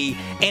silly,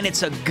 and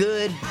it's a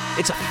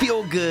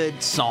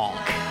feel-good song.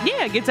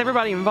 Yeah, it gets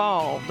everybody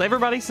involved.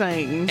 Everybody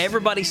sings.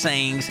 Everybody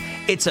sings.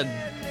 It's a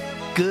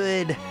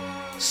good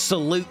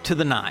salute to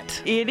the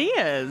night. It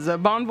is a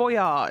bon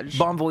voyage.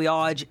 Bon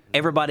voyage.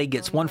 Everybody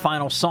gets one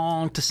final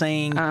song to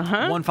sing,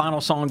 one final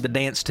song to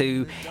dance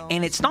to,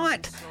 and it's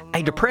not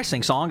a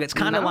depressing song. It's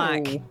kind of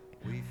like...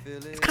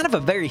 It's kind of a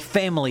very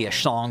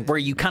family-ish song where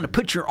you kind of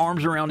put your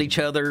arms around each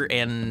other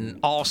and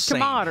all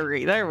sing.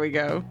 Camaraderie. There we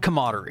go.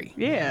 Camaraderie.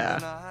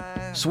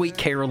 Yeah. Sweet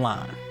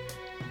Caroline.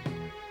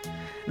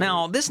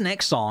 Now, this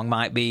next song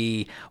might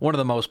be one of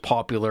the most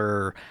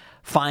popular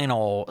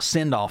final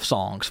send-off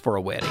songs for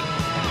a wedding.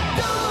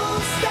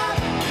 Don't stop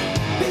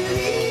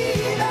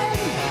believing.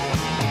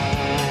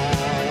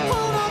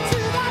 Hold on to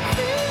that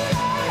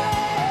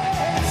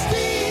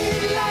feeling.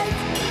 Street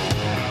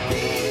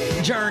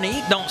light.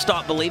 Journey, Don't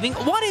Stop Believing.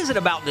 What is it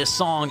about this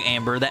song,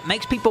 Amber, that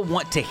makes people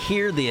want to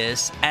hear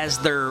this as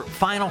their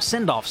final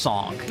send-off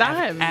song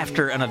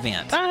after an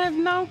event? I have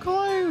no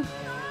clue.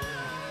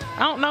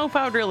 I don't know if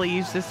I would really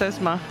use this as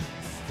my...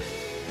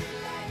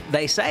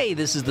 They say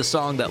this is the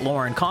song that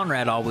Lauren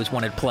Conrad always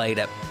wanted played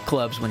at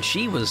clubs when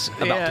she was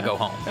about to go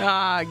home.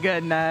 Ah,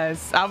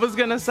 goodness. I was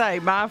going to say,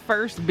 my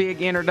first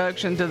big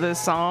introduction to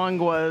this song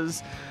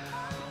was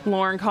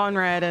Lauren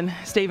Conrad and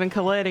Stephen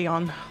Coletti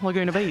on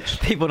Laguna Beach.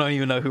 People don't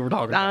even know who we're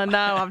talking about. I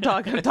know. I'm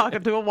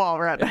talking to a wall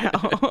right now.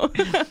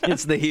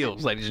 It's The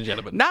Hills, ladies and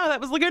gentlemen. No, that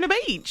was Laguna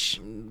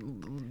Beach.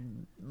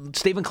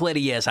 Stephen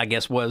Coletti, yes, I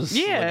guess was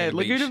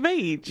Laguna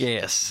Beach.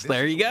 Yes,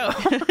 there you go.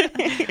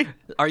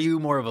 Are you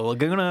more of a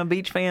Laguna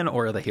Beach fan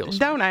or the Hills?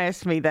 Don't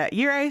ask me that.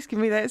 You're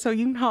asking me that so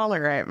you can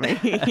holler at me.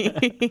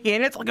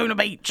 And it's Laguna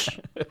Beach.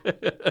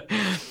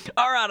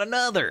 All right,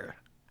 another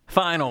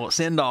final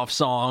send-off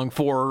song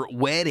for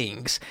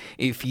weddings.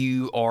 If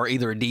you are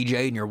either a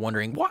DJ and you're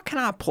wondering, what can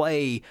I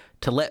play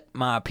to let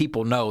my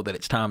people know that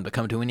it's time to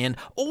come to an end?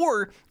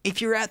 Or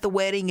if you're at the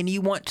wedding and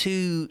you want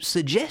to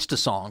suggest a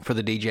song for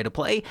the DJ to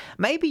play,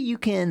 maybe you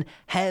can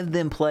have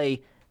them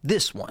play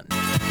this one.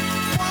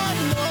 One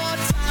more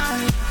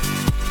time.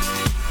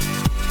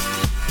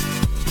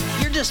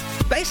 You're just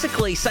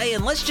basically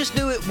saying, let's just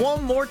do it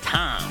one more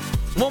time.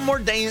 One more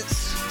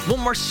dance,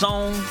 one more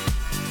song,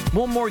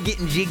 one more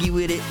getting jiggy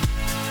with it.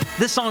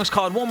 This song's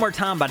called One More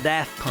Time by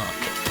Daft Punk.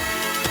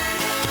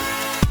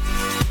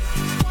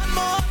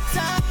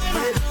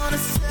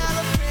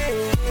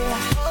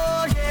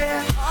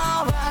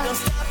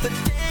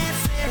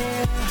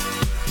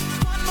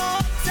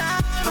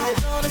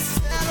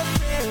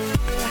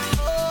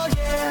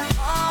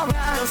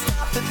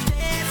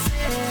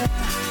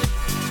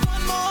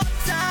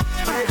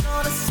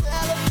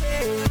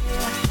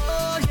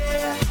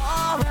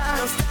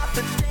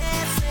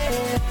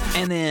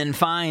 And then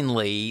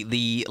finally,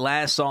 the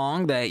last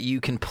song that you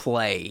can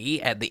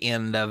play at the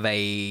end of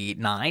a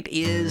night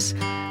is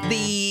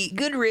the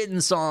Good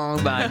Riddance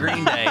song by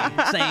Green Day,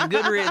 saying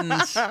Good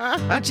Riddance,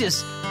 which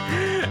is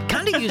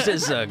kind of used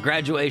as a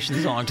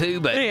graduation song too,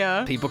 but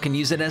Yeah. people can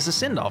use it as a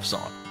send-off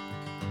song.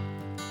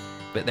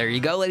 But there you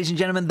go, ladies and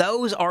gentlemen.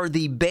 Those are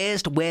the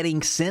best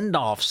wedding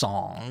send-off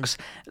songs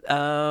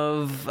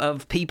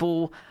of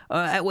people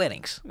at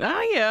weddings.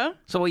 Oh, yeah.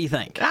 So what do you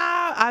think?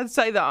 I'd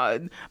say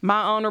my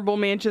honorable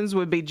mentions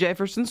would be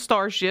Jefferson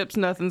Starships,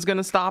 Nothing's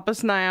Gonna Stop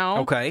Us Now.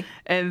 Okay.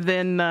 And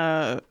then,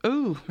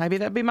 maybe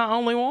that'd be my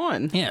only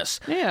one. Yes.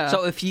 Yeah.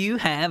 So if you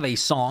have a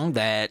song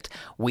that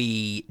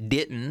we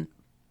didn't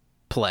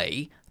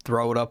play,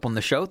 throw it up on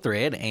the show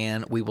thread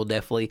and we will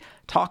definitely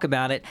talk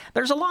about it.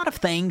 There's a lot of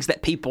things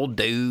that people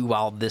do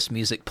while this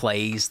music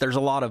plays. There's a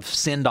lot of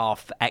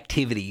send-off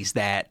activities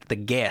that the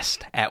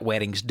guests at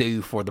weddings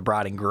do for the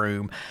bride and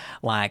groom.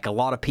 Like a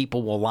lot of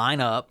people will line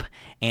up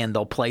and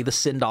they'll play the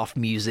send-off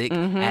music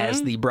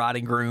as the bride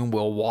and groom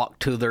will walk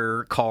to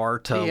their car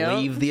to Yep.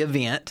 leave the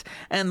event.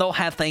 And they'll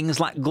have things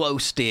like glow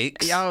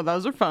sticks, Oh,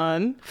 those are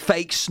fun.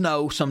 fake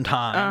snow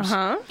sometimes,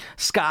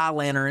 sky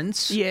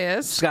lanterns.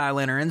 Yes. Sky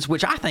lanterns,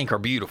 which I think are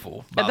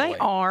beautiful, by the They way.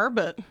 are,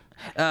 but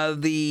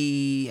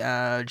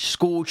The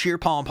school cheer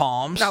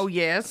pom-poms. oh,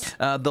 yes.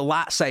 The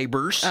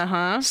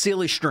lightsabers.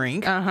 Silly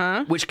string.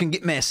 Which can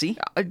get messy.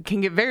 It can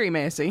get very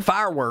messy.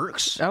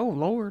 Fireworks. Oh,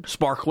 Lord.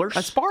 Sparklers.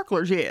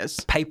 Sparklers, yes.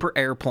 Paper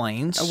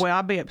airplanes. Well,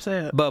 I'd be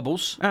upset.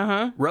 Bubbles.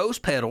 Rose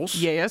petals.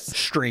 Yes.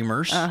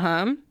 Streamers.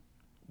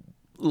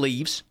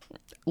 Leaves.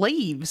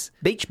 Leaves.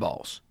 Beach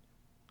balls.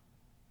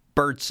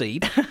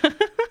 Birdseed.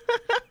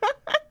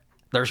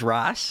 There's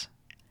rice.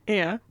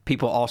 Yeah.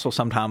 People also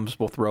sometimes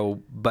will throw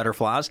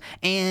butterflies.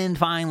 And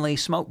finally,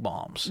 smoke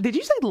bombs. Did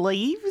you say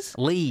leaves?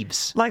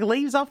 Leaves. Like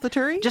leaves off the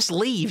tree? Just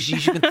leaves. You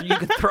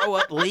can throw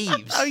up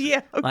leaves. Oh,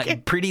 yeah. Okay.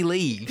 Like pretty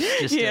leaves.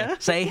 Just Yeah.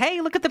 to say,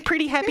 hey, look at the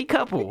pretty happy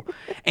couple.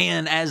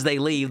 And as they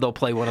leave, they'll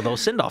play one of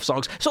those send-off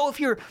songs. So if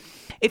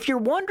you're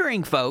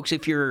wondering, folks,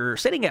 if you're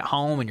sitting at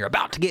home and you're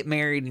about to get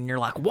married and you're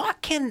like,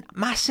 what can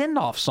my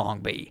send-off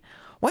song be?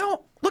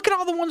 Well, look at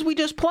all the ones we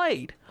just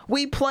played.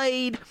 We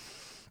played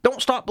Don't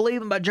Stop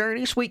Believing by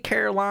Journey, Sweet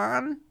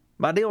Caroline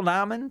by Neil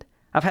Diamond.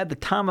 I've Had the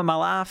Time of My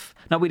Life.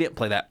 No, we didn't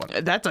play that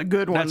one. That's a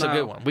good one. That's a though.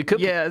 good one. We could-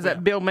 Yeah, is that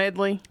yeah. Bill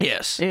Medley?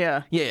 Yes.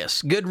 Yeah.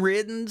 Yes. Good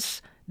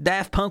Riddance,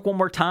 Daft Punk One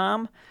More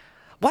Time.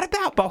 What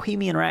about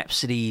Bohemian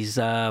Rhapsody's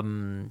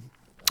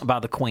by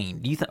the Queen?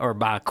 Do you or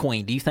by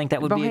Queen? Do you think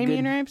that would be a good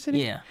Bohemian Rhapsody?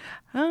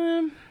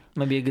 Yeah.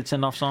 Maybe a good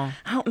send-off song?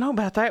 I don't know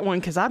about that one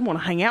because I'd want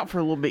to hang out for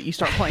a little bit. You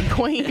start playing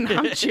Queen.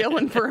 I'm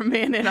chilling for a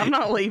minute. I'm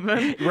not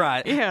leaving.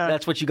 Right. Yeah.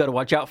 That's what you got to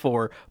watch out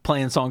for,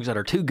 playing songs that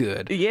are too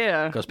good.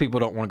 Yeah. Because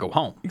people don't want to go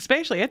home.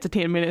 Especially that's a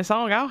 10-minute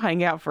song. I'll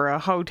hang out for a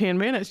whole 10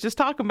 minutes just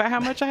talking about how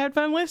much I had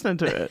fun listening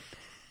to it.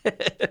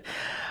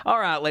 All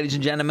right, ladies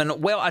and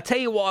gentlemen. Well, I tell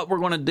you what we're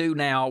going to do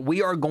now.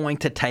 We are going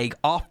to take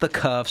Off the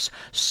Cuffs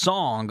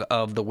Song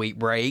of the Week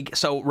break.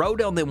 So roll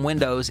down them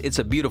windows. It's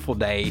a beautiful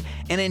day.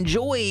 And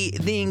enjoy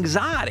The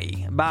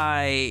Anxiety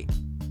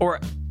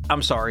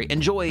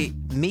enjoy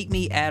Meet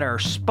Me at Our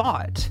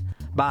Spot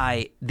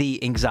by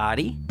The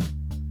Anxiety,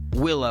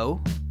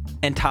 Willow,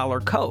 and Tyler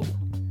Cole.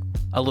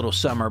 A little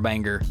summer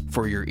banger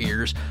for your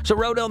ears. So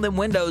roll down them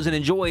windows and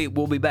enjoy.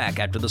 We'll be back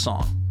after the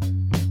song.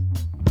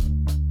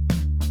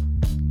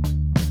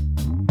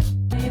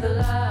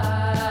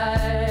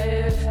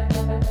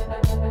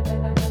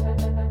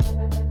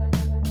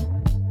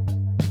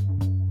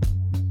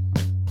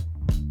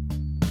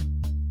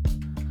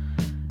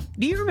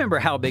 Do you remember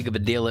how big of a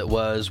deal it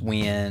was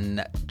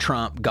when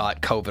Trump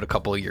got COVID a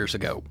couple of years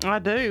ago? I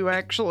do,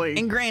 actually.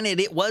 And granted,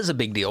 it was a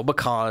big deal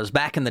because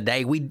back in the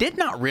day, we did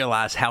not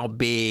realize how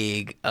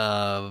big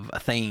of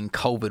a thing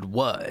COVID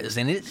was.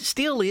 And it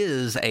still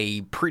is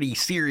a pretty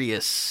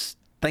serious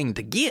thing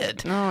to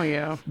get. Oh,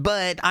 yeah.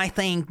 But I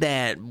think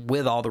that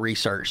with all the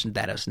research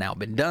that has now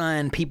been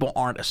done, people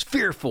aren't as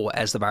fearful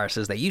as the virus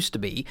as they used to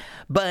be.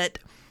 But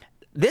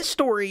this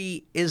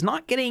story is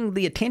not getting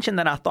the attention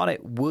that I thought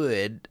it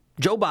would.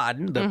 Joe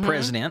Biden, the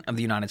president of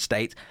the United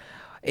States,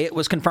 it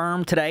was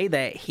confirmed today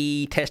that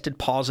he tested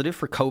positive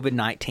for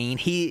COVID-19.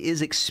 He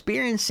is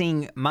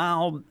experiencing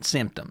mild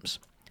symptoms.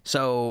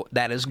 So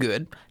that is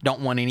good.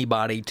 Don't want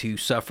anybody to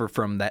suffer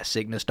from that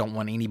sickness. Don't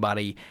want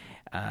anybody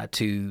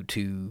to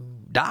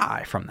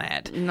die from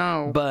that.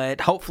 No. But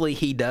hopefully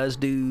he does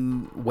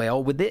do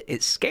well with it.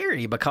 It's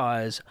scary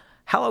because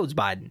how old's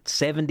Biden?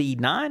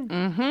 79?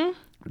 Mm-hmm.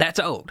 That's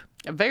old.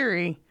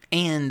 Very.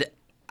 And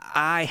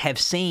I have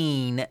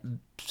seen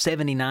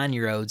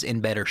 79-year-olds in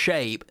better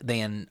shape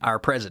than our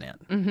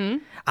president. Mm-hmm.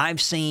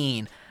 I've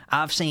seen,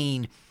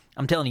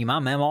 I'm telling you, my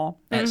mamaw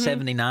at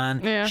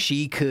 79, Yeah.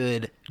 she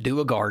could do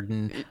a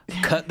garden,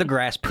 cut the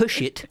grass,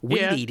 push it, weed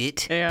Yeah. eat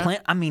it, Yeah.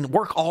 plant,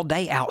 work all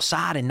day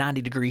outside in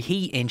 90-degree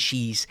heat, and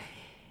she's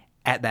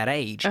at that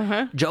age.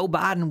 Joe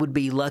Biden would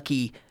be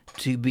lucky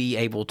to be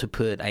able to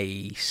put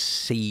a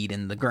seed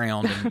in the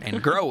ground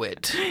and grow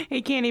it.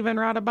 He can't even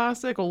ride a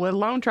bicycle, let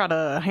alone try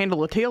to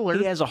handle a tiller.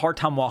 He has a hard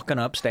time walking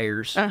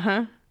upstairs.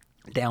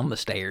 down the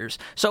stairs.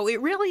 So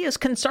it really is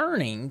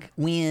concerning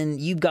when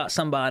you've got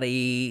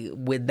somebody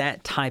with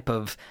that type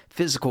of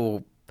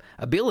physical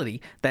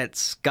ability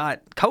that's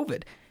got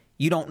COVID.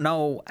 You don't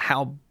know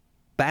how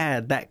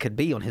bad that could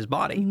be on his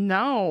body.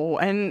 No,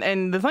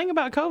 and the thing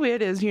about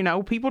COVID is,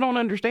 people don't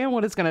understand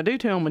what it's going to do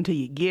to them until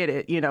you get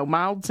it.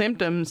 Mild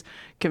symptoms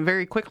can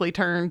very quickly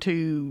turn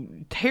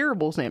to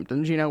terrible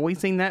symptoms. We've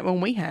seen that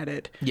when we had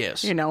it.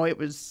 Yes. It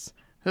was,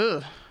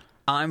 ugh.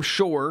 I'm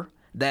sure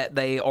that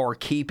they are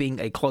keeping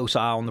a close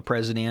eye on the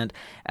president.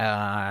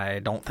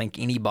 I don't think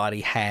anybody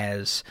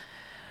has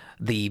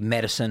the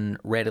medicine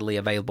readily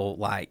available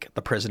like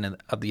the president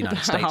of the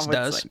United States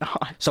does.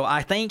 So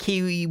I think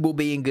he will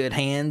be in good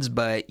hands,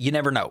 but you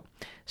never know.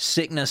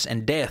 Sickness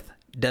and death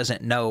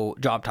doesn't know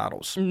job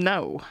titles.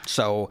 No.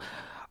 So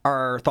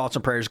our thoughts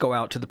and prayers go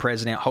out to the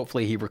president.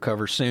 Hopefully he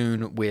recovers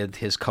soon with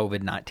his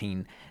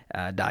COVID-19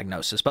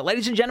 diagnosis. But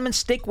ladies and gentlemen,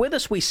 stick with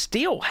us. We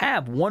still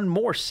have one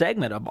more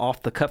segment of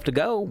Off the Cuff to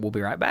go. We'll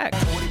be right back. Yeah,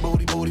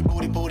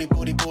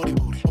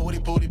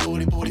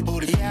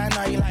 I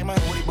know you like my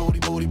booty,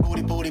 booty, booty,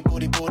 booty, booty, booty,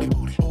 booty, booty,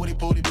 booty,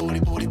 booty, booty,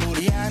 booty,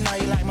 booty. Yeah, I know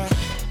you like my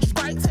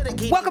strike to the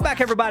geek. Welcome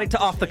back, everybody, to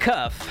Off the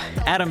Cuff.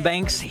 Adam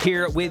Banks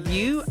here with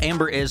you.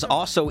 Amber is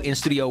also in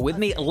studio with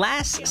me.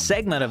 Last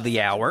segment of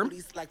the hour.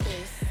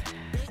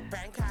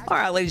 All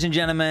right, ladies and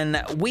gentlemen,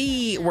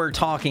 we were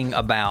talking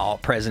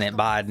about President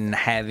Biden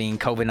having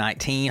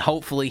COVID-19.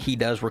 Hopefully he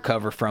does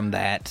recover from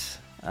that.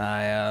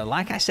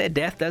 Like I said,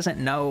 death doesn't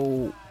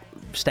know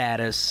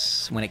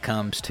status when it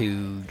comes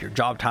to your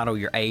job title,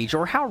 your age,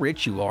 or how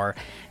rich you are.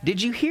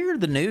 Did you hear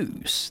the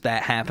news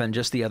that happened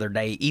just the other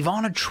day?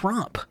 Ivana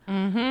Trump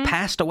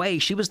passed away.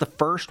 She was the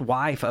first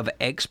wife of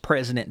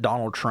ex-President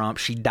Donald Trump.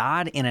 She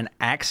died in an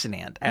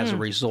accident as a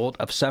result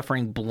of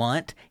suffering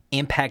blunt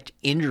impact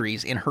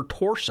injuries in her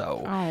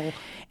torso. Oh.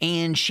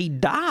 And she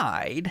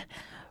died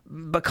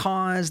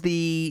because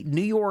the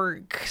New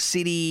York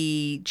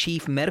City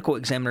chief medical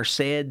examiner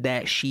said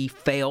that she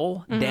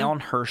fell down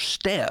her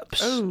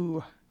steps.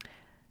 Ooh.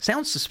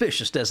 Sounds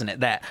suspicious, doesn't it?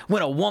 That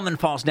when a woman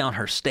falls down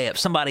her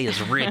steps, somebody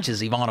as rich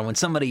as Ivana, when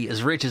somebody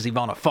as rich as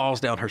Ivana falls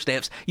down her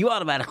steps, you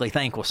automatically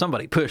think, well,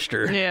 somebody pushed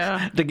her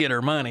to get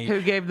her money.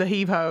 Who gave the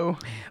heave-ho?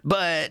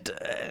 But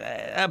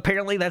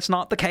apparently that's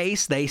not the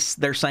case.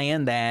 They're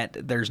saying that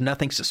there's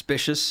nothing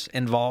suspicious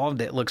involved.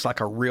 It looks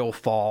like a real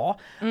fall.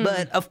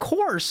 But, of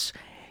course,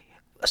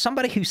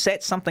 somebody who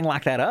sets something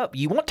like that up,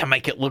 you want to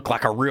make it look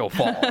like a real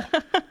fall.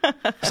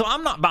 So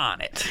I'm not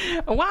buying it.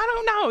 Well,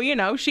 I don't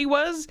know. She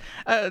was,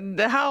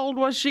 how old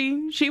was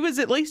she? She was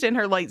at least in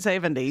her late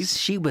 70s.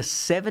 She was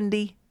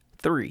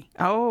 73.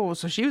 Oh,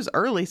 so she was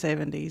early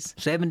 70s.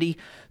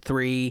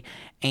 73,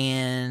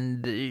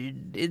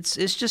 and it's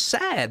just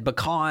sad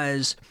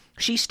because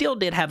she still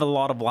did have a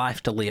lot of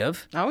life to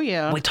live. Oh,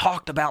 yeah. We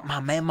talked about my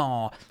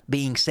mama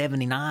being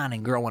 79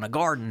 and growing a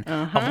garden.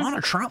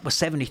 Ivana Trump was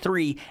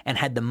 73 and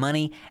had the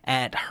money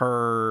at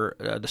her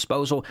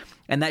disposal.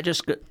 And that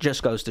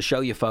just goes to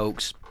show you,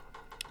 folks,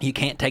 you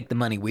can't take the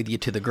money with you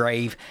to the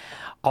grave.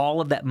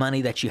 All of that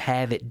money that you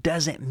have, it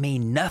doesn't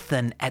mean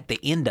nothing at the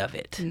end of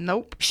it.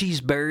 Nope.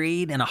 She's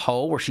buried in a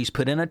hole where she's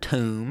put in a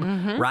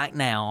tomb right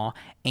now,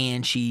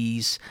 and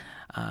she's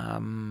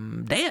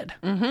dead.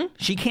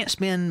 She can't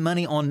spend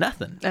money on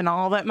nothing. And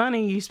all that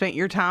money you spent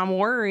your time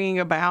worrying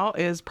about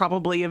is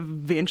probably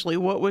eventually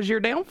what was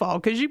your downfall,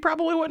 because you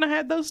probably wouldn't have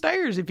had those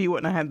stairs if you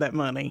wouldn't have had that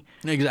money.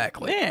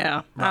 Exactly.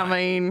 Yeah. Right. I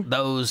mean,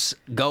 those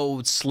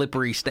gold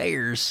slippery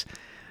stairs.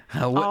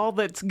 all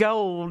that's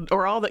gold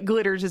or all that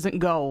glitters isn't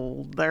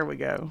gold. There we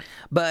go.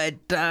 But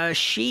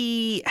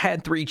she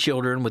had 3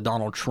 children with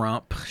Donald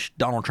Trump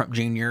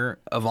Jr.,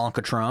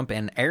 Ivanka Trump,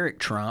 and Eric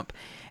Trump.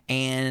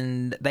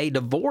 And they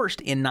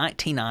divorced in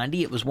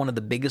 1990. It was one of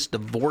the biggest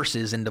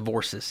divorces in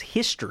divorces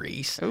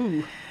histories.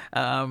 Ooh.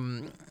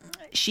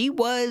 She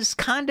was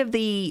kind of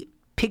the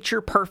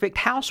picture-perfect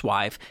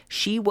housewife.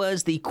 She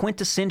was the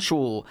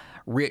quintessential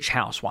rich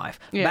housewife.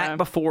 Yeah. Back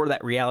before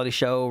that reality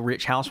show,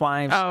 Rich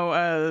Housewives.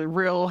 Oh,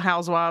 Real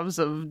Housewives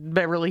of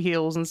Beverly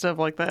Hills and stuff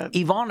like that.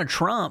 Ivana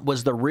Trump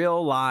was the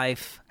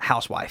real-life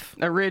housewife.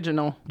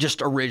 Original.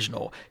 Just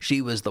original.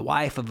 She was the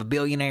wife of a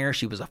billionaire.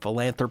 She was a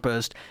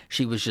philanthropist.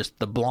 She was just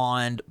the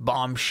blonde,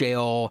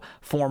 bombshell,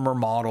 former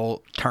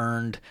model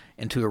turned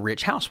into a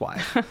rich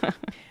housewife.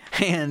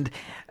 And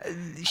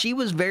she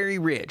was very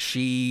rich.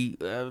 She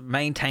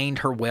maintained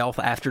her wealth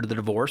after the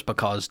divorce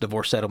because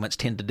divorce settlements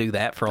tend to do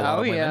that for a lot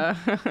of women.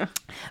 Yeah.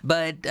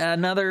 But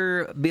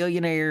another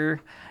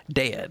billionaire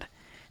dead.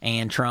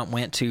 And Trump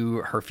went to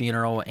her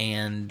funeral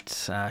and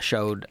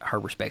showed her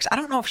respects. I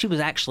don't know if she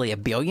was actually a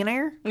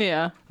billionaire.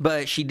 Yeah.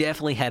 But she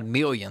definitely had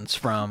millions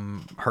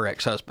from her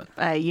ex-husband.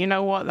 Hey, you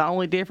know what? The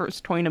only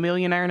difference between a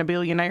millionaire and a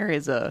billionaire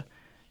is a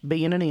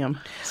B and an M.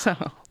 So,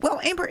 well,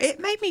 Amber, it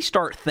made me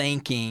start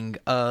thinking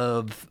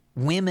of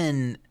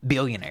women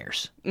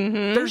billionaires.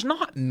 There's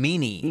not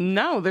many.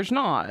 No, there's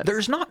not.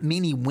 There's not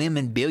many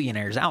women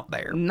billionaires out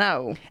there.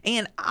 No.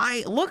 And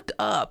I looked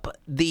up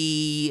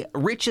the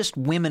richest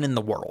women in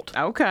the world.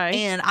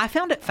 Okay. And I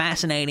found it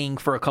fascinating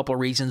for a couple of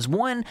reasons.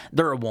 One,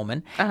 they're a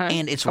woman,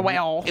 and it's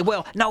Well.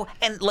 no.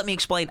 And let me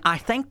explain. I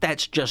think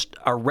that's just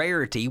a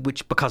rarity,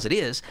 because it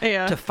is,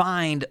 Yeah. to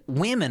find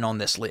women on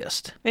this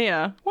list.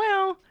 Yeah.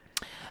 Well.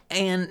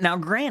 And now,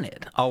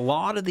 granted, a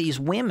lot of these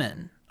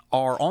women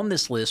are on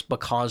this list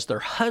because their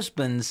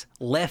husbands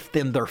left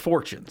them their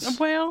fortunes.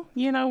 Well,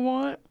 you know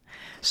what?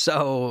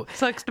 So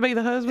Sucks to be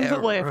the husband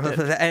that left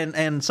it.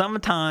 And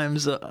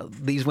sometimes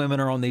these women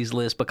are on these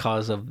lists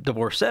because of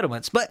divorce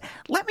settlements. But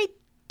let me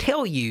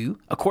tell you,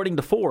 according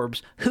to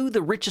Forbes, who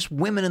the richest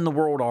women in the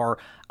world are.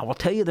 I will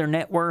tell you their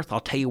net worth,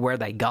 I'll tell you where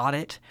they got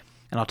it,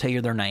 and I'll tell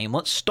you their name.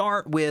 Let's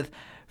start with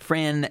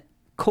friend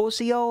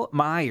Cosio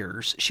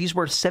Myers. She's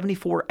worth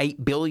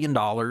 $74.8 billion.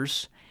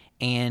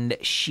 And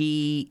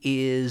she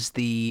is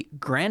the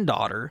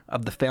granddaughter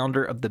of the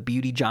founder of the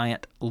beauty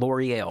giant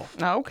L'Oreal.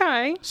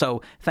 Okay.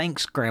 So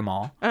thanks,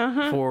 Grandma,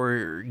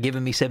 for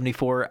giving me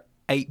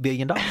 $74.8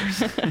 billion.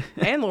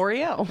 And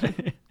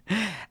L'Oreal.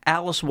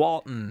 Alice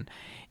Walton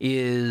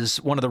is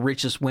one of the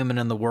richest women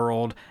in the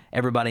world.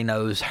 Everybody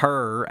knows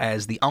her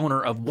as the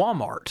owner of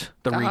Walmart,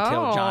 the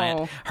retail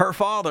giant. Her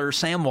father,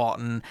 Sam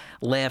Walton,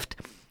 left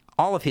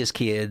all of his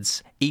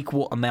kids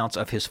equal amounts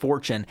of his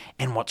fortune.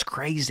 And what's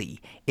crazy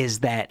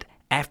is that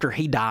after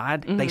he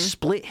died, they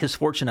split his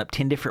fortune up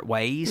 10 different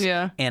ways.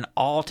 Yeah. And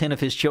all 10 of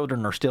his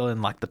children are still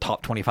in like the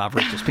top 25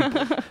 richest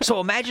people. So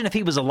imagine if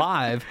he was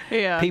alive,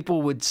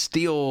 people would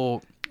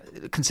still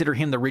consider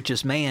him the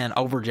richest man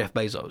over Jeff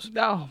Bezos.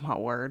 Oh, my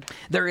word.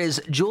 There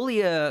is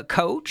Julia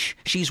Coach.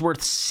 She's worth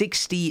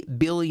 $60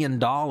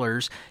 billion.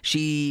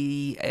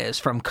 She is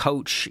from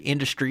Coach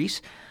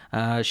Industries.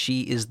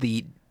 She is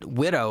the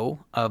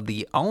widow of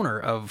the owner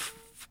of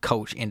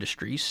Coach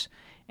Industries.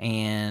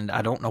 And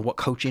I don't know what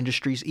Coach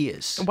Industries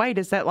is. Wait,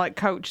 is that like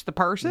Coach the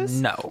purses?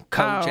 No,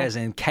 Coach Oh. as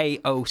in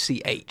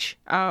Koch.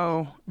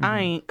 Oh, I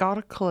ain't got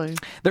a clue.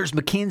 There's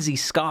Mackenzie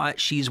Scott.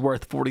 She's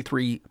worth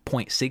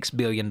 $43.6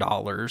 billion.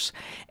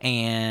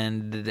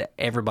 And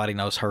everybody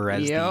knows her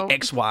as the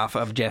ex-wife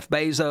of Jeff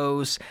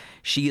Bezos.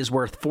 She is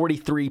worth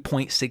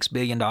 $43.6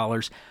 billion,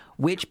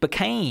 which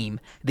became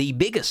the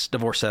biggest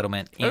divorce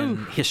settlement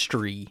in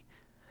history.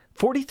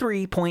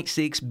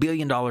 $43.6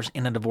 billion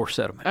in a divorce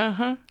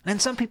settlement.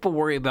 And some people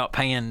worry about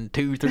paying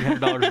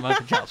 $200-300 a month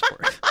in child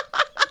support.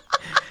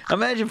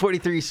 Imagine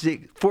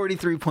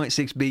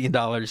 $43.6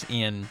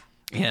 billion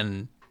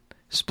in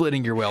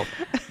splitting your wealth.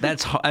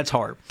 That's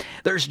hard.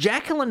 There's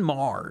Jacqueline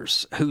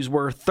Mars, who's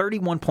worth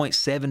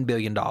 $31.7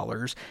 billion.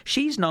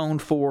 She's known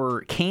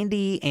for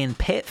candy and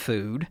pet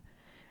food.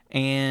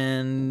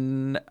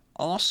 And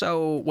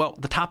also, well,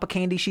 the type of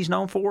candy she's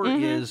known for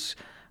is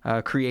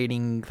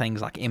creating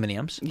things like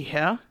M&Ms.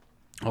 Yeah.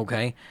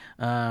 Okay.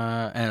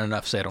 And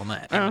enough said on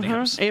that.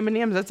 M&Ms.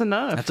 M&M's, that's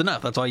enough. That's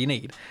enough. That's all you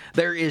need.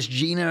 There is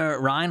Gina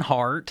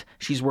Reinhart.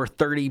 She's worth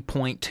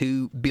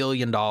 $30.2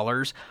 billion.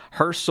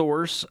 Her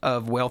source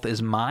of wealth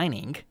is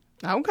mining.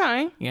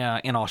 Okay.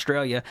 Yeah, in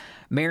Australia.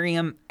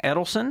 Miriam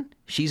Edelson,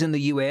 she's in the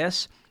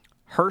U.S.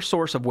 Her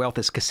source of wealth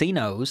is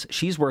casinos.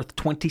 She's worth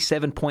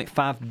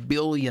 $27.5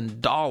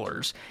 billion.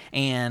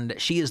 And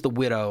she is the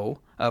widow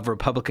of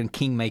Republican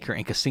kingmaker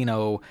and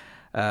casino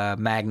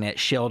magnate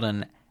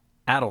Sheldon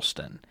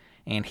Adelson.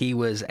 And he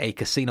was a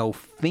casino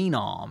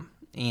phenom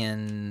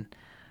in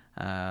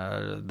the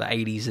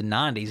 80s and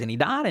 90s. And he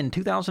died in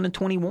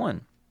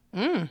 2021.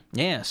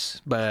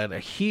 Yes, but a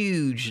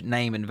huge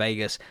name in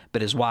Vegas.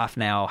 But his wife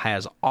now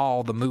has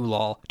all the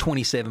moolah,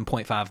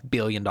 $27.5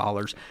 billion.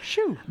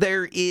 Shoo.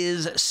 There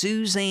is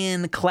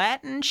Suzanne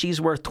Clatton.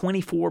 She's worth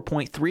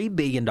 $24.3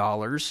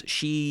 billion.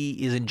 She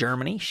is in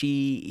Germany.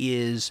 She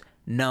is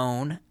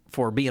known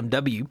for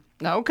BMW.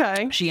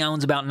 Okay. She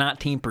owns about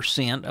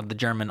 19% of the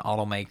German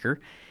automaker.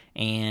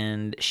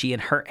 And she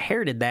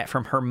inherited that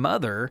from her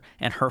mother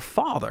and her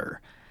father,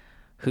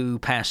 who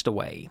passed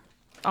away.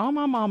 All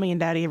my mommy and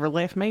daddy ever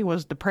left me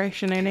was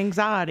depression and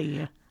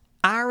anxiety.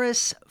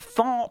 Iris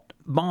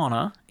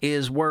Faultbana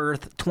is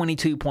worth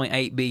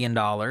 $22.8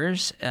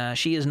 billion.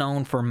 She is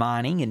known for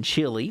mining in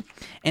Chile.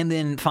 And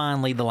then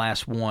finally, the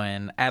last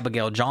one,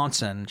 Abigail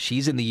Johnson.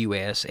 She's in the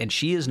U.S., and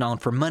she is known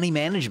for money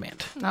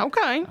management.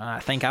 Okay.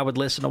 I think I would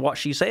listen to what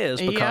she says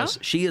because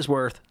she is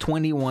worth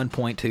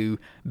 $21.2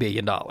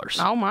 billion.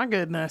 Oh, my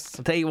goodness.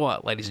 I'll tell you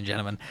what, ladies and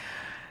gentlemen.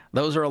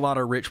 Those are a lot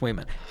of rich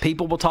women.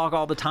 People will talk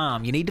all the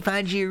time. You need to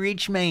find you a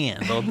rich man.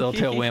 They'll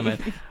tell women.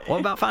 What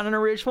about finding a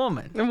rich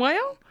woman?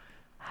 Well,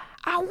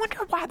 I wonder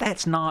why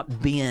that's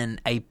not been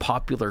a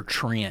popular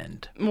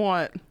trend.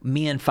 what?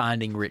 Men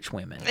finding rich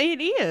women.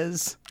 It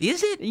is.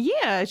 Is it?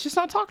 Yeah, it's just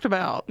not talked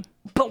about.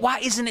 But why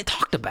isn't it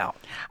talked about?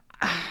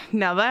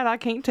 Now that I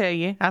can't tell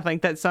you. I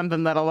think that's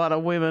something that a lot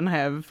of women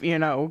have,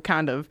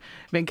 kind of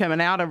been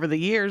coming out over the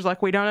years.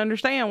 Like, we don't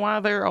understand why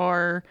there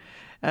are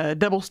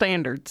double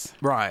standards.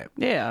 Right.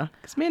 Yeah,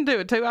 because men do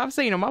it too. I've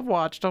seen them. I've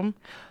watched them.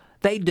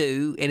 They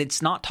do, and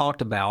it's not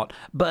talked about,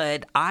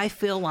 but I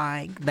feel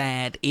like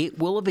that it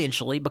will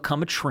eventually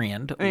become a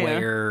trend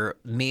where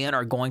men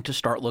are going to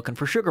start looking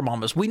for sugar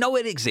mamas. We know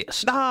it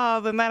exists.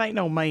 Then that ain't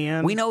no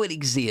man. We know it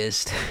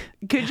exists.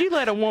 Could you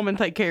let a woman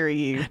take care of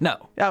you?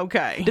 No.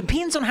 Okay.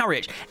 Depends on how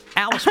rich.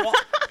 Alice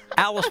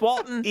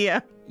Walton?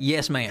 Yeah.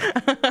 Yes, ma'am.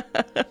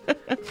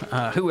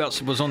 Who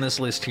else was on this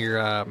list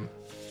here?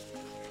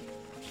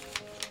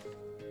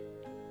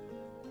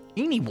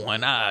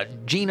 Anyone.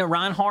 Gina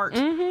Reinhardt.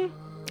 Mm-hmm.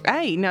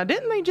 Hey, now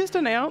didn't they just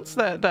announce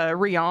that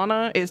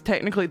Rihanna is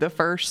technically the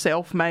first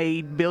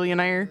self-made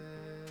billionaire?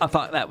 I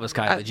thought that was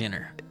Kylie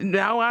Jenner.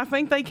 No, I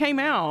think they came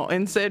out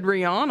and said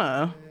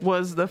Rihanna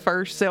was the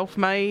first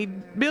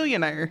self-made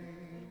billionaire.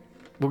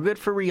 Well, good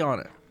for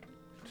Rihanna.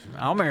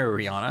 I'll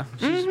marry Rihanna.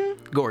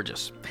 She's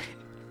gorgeous.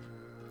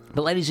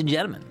 But ladies and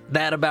gentlemen,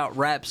 that about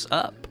wraps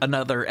up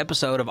another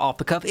episode of Off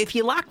the Cuff. If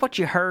you like what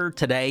you heard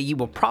today, you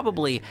will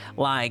probably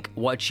like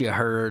what you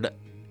heard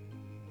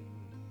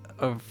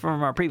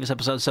from our previous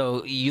episode.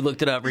 So you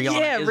looked it up.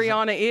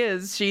 Rihanna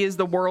is. She is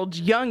the world's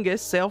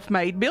youngest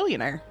self-made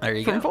billionaire. There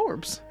you from go.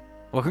 Forbes.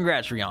 Well,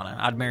 congrats, Rihanna.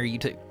 I'd marry you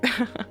too.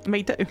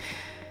 Me too.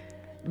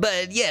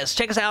 But yes,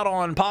 check us out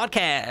on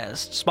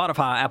podcasts,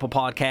 Spotify, Apple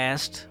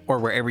Podcast, or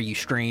wherever you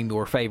stream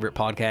your favorite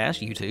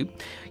podcast, YouTube.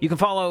 You can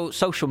follow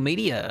social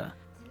media,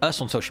 us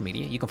on social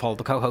media. You can follow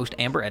the co-host,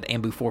 Amber, at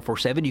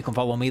Ambu447. You can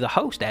follow me, the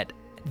host, at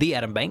The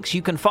Adam Banks.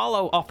 You can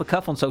follow Off the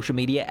Cuff on social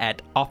media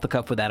at Off the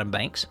Cuff with Adam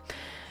Banks.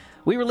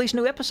 We release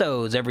new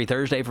episodes every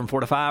Thursday from 4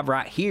 to 5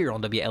 right here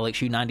on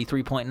WLXU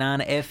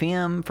 93.9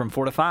 FM from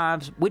 4 to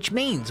 5, which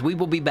means we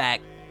will be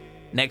back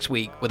next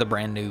week with a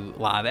brand new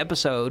live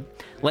episode.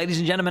 Ladies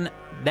and gentlemen,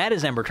 that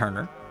is Amber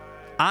Turner.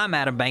 I'm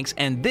Adam Banks,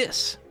 and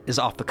this is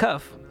Off the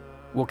Cuff.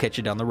 We'll catch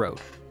you down the road.